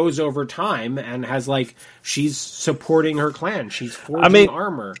grows over time and has like, she's supporting her clan. She's forging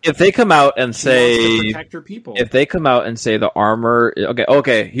armor. If they come out and say, protect her people. If they come out and say the armor,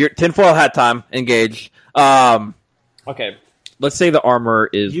 okay, here, tinfoil hat time, engage. Okay, let's say the armor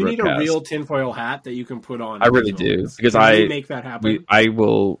is. You need a real tinfoil hat that you can put on. I really do, because can you make that happen. I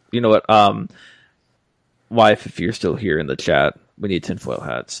will. You know what? Wife, if you're still here in the chat, we need tinfoil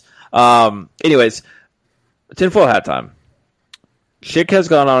hats. Anyways. Tinfoil hat time. Chick has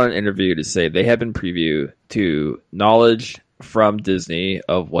gone on an interview to say they have been preview to knowledge from Disney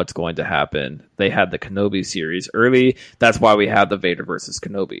of what's going to happen. They had the Kenobi series early. That's why we had the Vader versus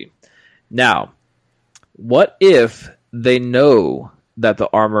Kenobi. Now, what if they know that the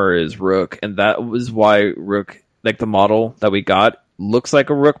armor is Rook, and that was why Rook, like the model that we got, looks like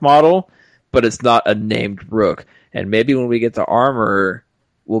a Rook model, but it's not a named Rook. And maybe when we get the armor,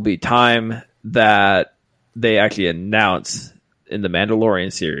 will be time that they actually announce in the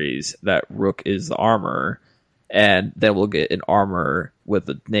Mandalorian series that Rook is the armor, and then we'll get an armor with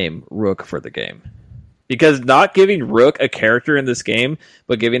the name Rook for the game. Because not giving Rook a character in this game,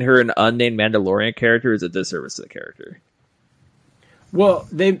 but giving her an unnamed Mandalorian character is a disservice to the character. Well,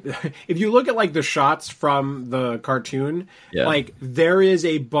 if you look at like the shots from the cartoon, like there is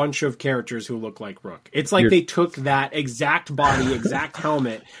a bunch of characters who look like Rook. It's like they took that exact body, exact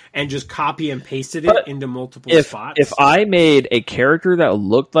helmet, and just copy and pasted it into multiple spots. If I made a character that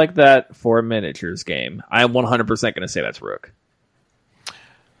looked like that for a miniatures game, I'm 100% going to say that's Rook.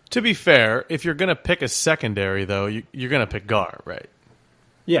 To be fair, if you're going to pick a secondary, though, you're going to pick Gar, right?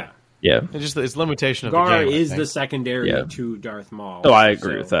 Yeah. Yeah. It's limitation of Gar the game. is the secondary to Darth Maul. Oh, I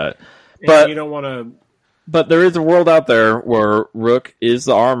agree with that. But you don't want to. But there is a world out there where Rook is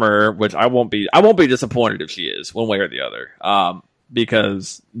the armor, which I won't be disappointed if she is, one way or the other.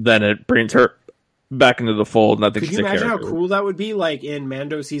 Because then it brings her back into the fold. And I think Could you imagine how cool that would be, like in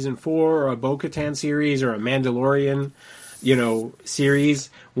Mando season 4 or a Bo-Katan series or a Mandalorian,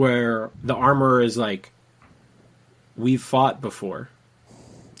 series where the armor is like, we've fought before.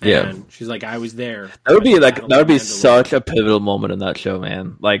 And she's like, I was there. That would be such a pivotal moment in that show,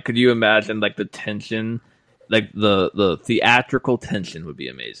 man. Like, could you imagine like the tension, like the theatrical tension would be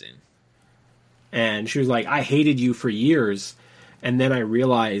amazing. And she was like, I hated you for years, and then I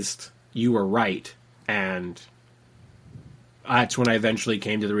realized you were right, and that's when I eventually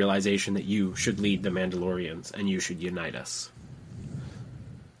came to the realization that you should lead the Mandalorians and you should unite us.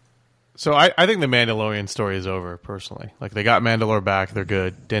 So I think the Mandalorian story is over, personally. Like, they got Mandalore back. They're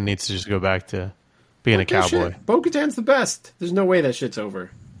good. Din needs to just go back to being a cowboy. Bo-Katan's the best. There's no way that shit's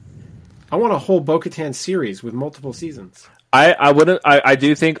over. I want a whole Bo-Katan series with multiple seasons. I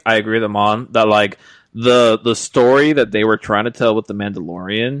do think I agree with Aman that like the story that they were trying to tell with the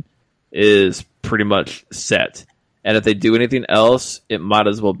Mandalorian is pretty much set. And if they do anything else, it might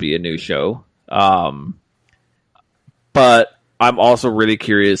as well be a new show. But I'm also really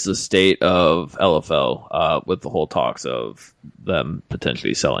curious the state of LFL with the whole talks of them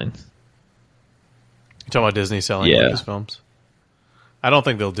potentially selling. You're talking about Disney selling Lucasfilms? I don't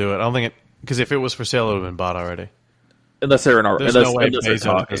think they'll do it. I don't think it, because if it was for sale, it would have been bought already. Unless they're There's no way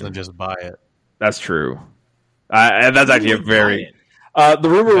Bezos doesn't just buy it. That's true. And that's actually a very.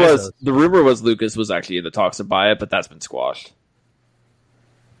 The rumor was Lucas was actually in the talks to buy it, but that's been squashed.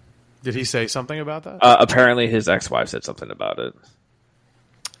 Did he say something about that? Apparently, his ex-wife said something about it.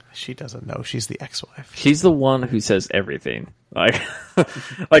 She doesn't know. She's the ex-wife. She's the one who says everything. Like,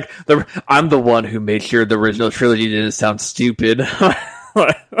 I'm the one who made sure the original trilogy didn't sound stupid.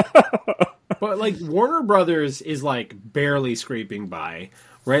 But like Warner Brothers is like barely scraping by,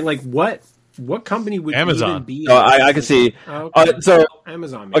 right? Like what company would Amazon even be? I can see. So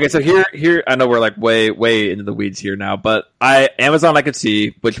Amazon. Maybe. Okay, so here I know we're like way into the weeds here now, but Amazon I could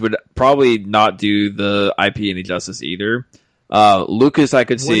see, which would probably not do the IP any justice either. Lucas I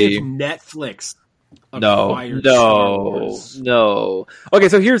could see. What if Netflix? No. Okay,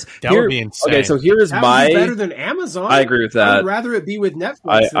 so that would be insane. Okay, so here's that my would be better than Amazon. I agree with that. I would rather it be with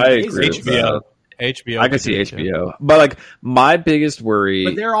Netflix. I agree. HBO. I could see HBO, but like my biggest worry.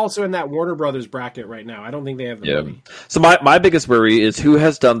 But they're also in that Warner Brothers bracket right now. I don't think they have the money. So my biggest worry is who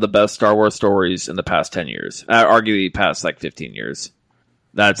has done the best Star Wars stories in the past 10 years, arguably past like 15 years.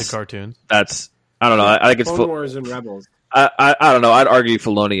 That's the cartoons. That's I don't know. I think it's Clone Wars and Rebels. I don't know. I'd argue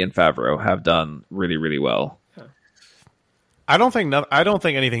Filoni and Favreau have done really, really well. I don't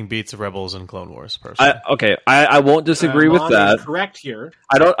think anything beats Rebels and Clone Wars. Personally, I won't disagree with that. Correct here.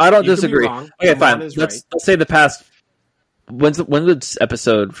 I don't disagree. Okay, fine. Let's say the past. When did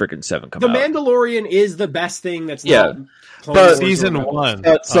episode freaking 7 come out? The Mandalorian is the best thing that's but season 1.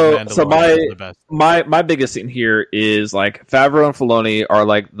 So my biggest thing here is like Favreau and Filoni are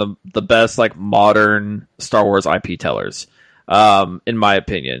like the best like modern Star Wars IP tellers, in my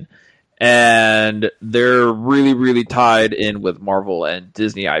opinion, and they're really really tied in with Marvel and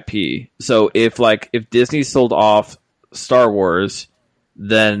Disney IP. So if Disney sold off Star Wars,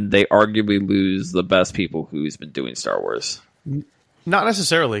 then they arguably lose the best people who's been doing Star Wars. Not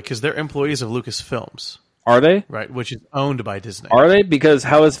necessarily, because they're employees of Lucasfilms. Are they? Right, which is owned by Disney. Are they? Because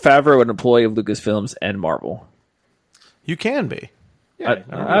how is Favreau an employee of Lucasfilms and Marvel? You can be.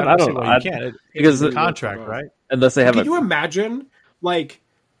 I don't know. You can't. Because It's a contract, right? Unless they have Can you imagine, like,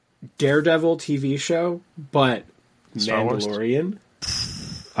 Daredevil TV show, but Star Wars? Mandalorian?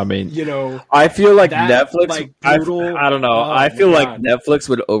 I mean, You know, I feel like that, Netflix. like, brutal- I don't know. Oh, I feel my like God. Netflix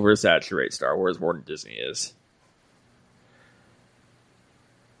would oversaturate Star Wars more than Disney is.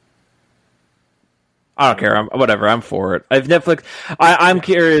 I don't care. Whatever. I'm for it. If Netflix, I'm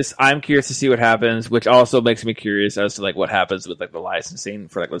curious. I'm curious to see what happens, which also makes me curious as to like what happens with like the licensing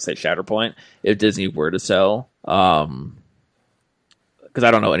for like let's say Shatterpoint if Disney were to sell. Because I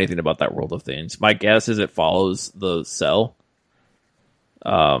don't know anything about that world of things. My guess is it follows the sell.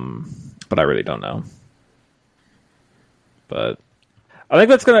 But I really don't know. But I think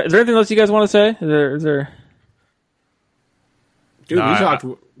that's gonna. Is there anything else you guys want to say? Is there? Dude, No, we talked.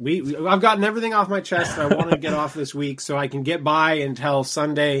 I've gotten everything off my chest that I want to get off this week, so I can get by until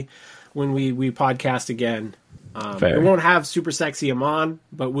Sunday when we podcast again. Fair. We won't have super sexy Aman,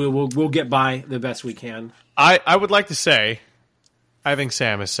 but we'll get by the best we can. I would like to say, I think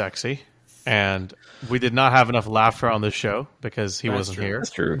Sam is sexy, and we did not have enough laughter on this show because he wasn't true. here.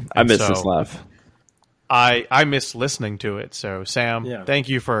 That's true. I missed this laugh. I missed listening to it. So, Sam, thank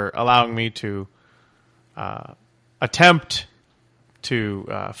you for allowing me to attempt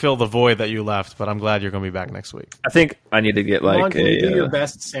to fill the void that you left, but I'm glad you're going to be back next week. I think I need to get like Aman, can you do your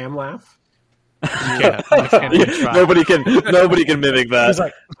best Sam laugh? Yeah, I can't even try. Nobody can mimic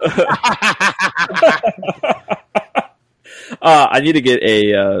that. I need to get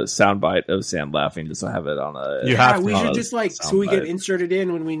a soundbite of Sam laughing just to have it on a. You have to. We should just like so we get inserted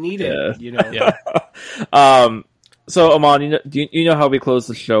in when we need it. You know. Yeah. So Aman, you know how we close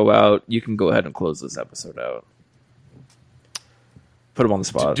the show out? You can go ahead and close this episode out. Put him on the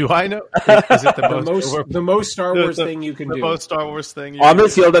spot. Do I know? Is it the most Star Wars thing you can do? The most Star Wars thing.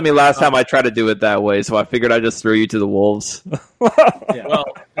 Almost yelled at me last time I tried to do it that way, so I figured I'd just throw you to the wolves. Yeah. Well,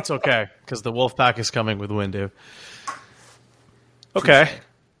 it's okay because the wolf pack is coming with Windu. Okay.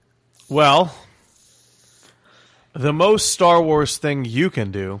 Well, the most Star Wars thing you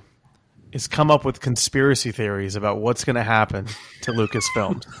can do is come up with conspiracy theories about what's going to happen to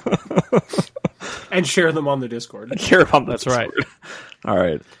Lucasfilms. And share them on the Discord. That's right. All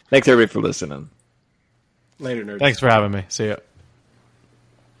right. Thanks, everybody, for listening. Later, nerds. Thanks for having me. See ya.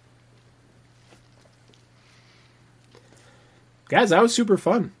 Guys, that was super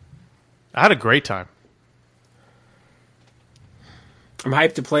fun. I had a great time. I'm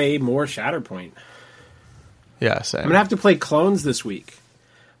hyped to play more Shatterpoint. Yeah, same. I'm going to have to play Clones this week.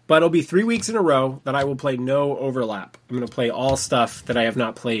 But it'll be 3 weeks in a row that I will play no overlap. I'm going to play all stuff that I have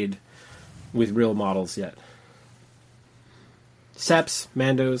not played with real models yet. Seps,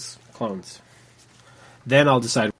 Mandos, Clones. Then I'll decide